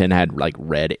the pen had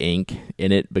red ink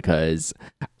in it, because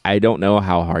I don't know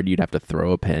how hard you'd have to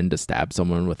throw a pen to stab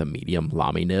someone with a medium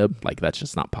Lamy nib. That's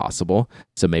just not possible.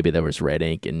 So maybe there was red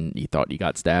ink and you thought you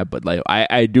got stabbed. But I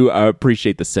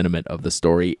appreciate the sentiment of the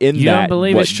story. You don't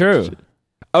believe it's true?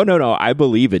 Oh no, I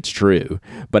believe it's true.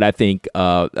 But I think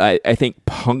I think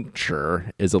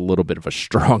puncture is a little bit of a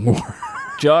strong word.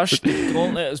 Josh, the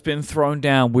gauntlet has been thrown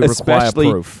down. We require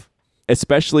proof.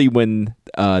 Especially when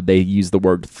they use the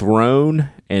word thrown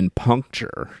and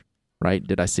puncture, right?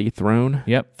 Did I see thrown?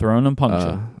 Yep, thrown and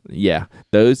puncture. Yeah,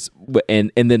 those,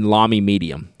 and then Lamy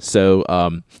medium. So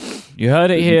you heard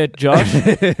it here, Josh.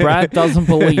 Brad doesn't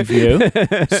believe you,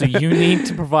 so you need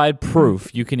to provide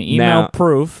proof. You can email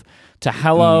proof to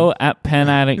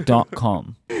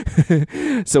hello@penaddict.com.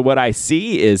 So what I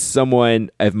see is someone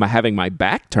having my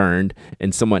back turned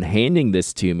and someone handing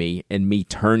this to me and me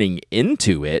turning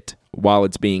into it while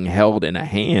it's being held in a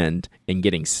hand and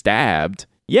getting stabbed.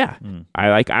 Yeah,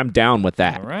 I'm down with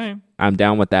that. All right. I'm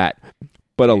down with that.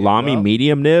 But a Lamy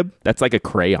medium nib, that's like a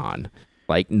crayon.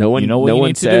 No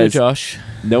one, says, Josh.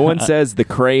 No one says the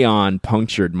crayon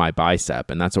punctured my bicep,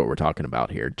 and that's what we're talking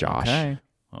about here, Josh.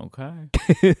 Okay.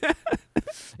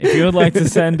 If you would like to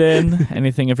send in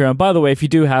anything of your own, by the way, if you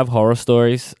do have horror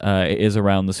stories, it is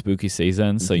around the spooky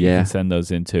season, so you can send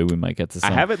those in too. We might get to some.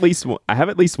 I have at least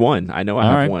one. I know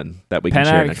I have one that we can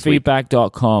share next week.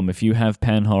 PenAddictFeedback.com. If you have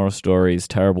pen horror stories,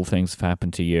 terrible things have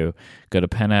happened to you, go to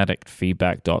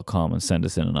PenAddictFeedback.com and send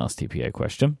us in an Ask TPA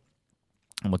question.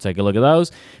 And we'll take a look at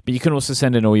those. But you can also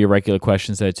send in all your regular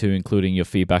questions there too, including your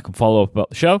feedback and follow-up about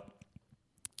the show.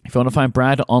 If you want to find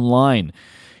Brad online,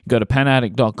 go to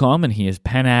penaddict.com, and he is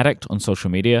penaddict on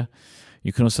social media.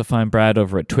 You can also find Brad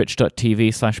over at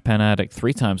twitch.tv/penaddict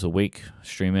 3 times a week,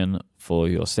 streaming for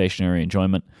your stationary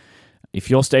enjoyment.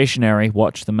 If you're stationary,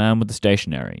 watch the man with the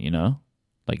stationary,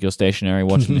 You're stationary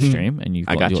watching the stream, and you've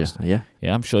got yours. Yeah,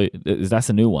 I'm sure that's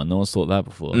a new one. No one's thought that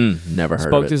before. Never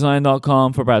heard of it.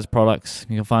 SpokeDesign.com for Brad's products.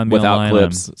 You can find me without online.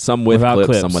 Clips. Some with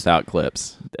clips, some without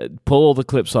clips. Pull all the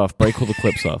clips off. Break all the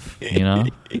clips off. You can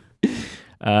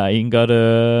go to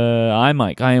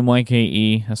iMike,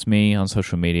 IMYKE. That's me on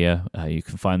social media. You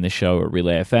can find this show at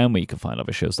Relay FM, where you can find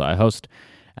other shows that I host,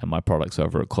 and my products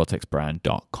over at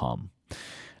CortexBrand.com.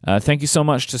 Thank you so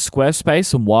much to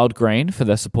Squarespace and Wild Grain for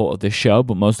their support of this show,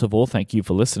 but most of all, thank you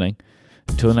for listening.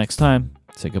 Until next time,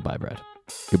 say goodbye, Brad.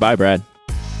 Goodbye, Brad.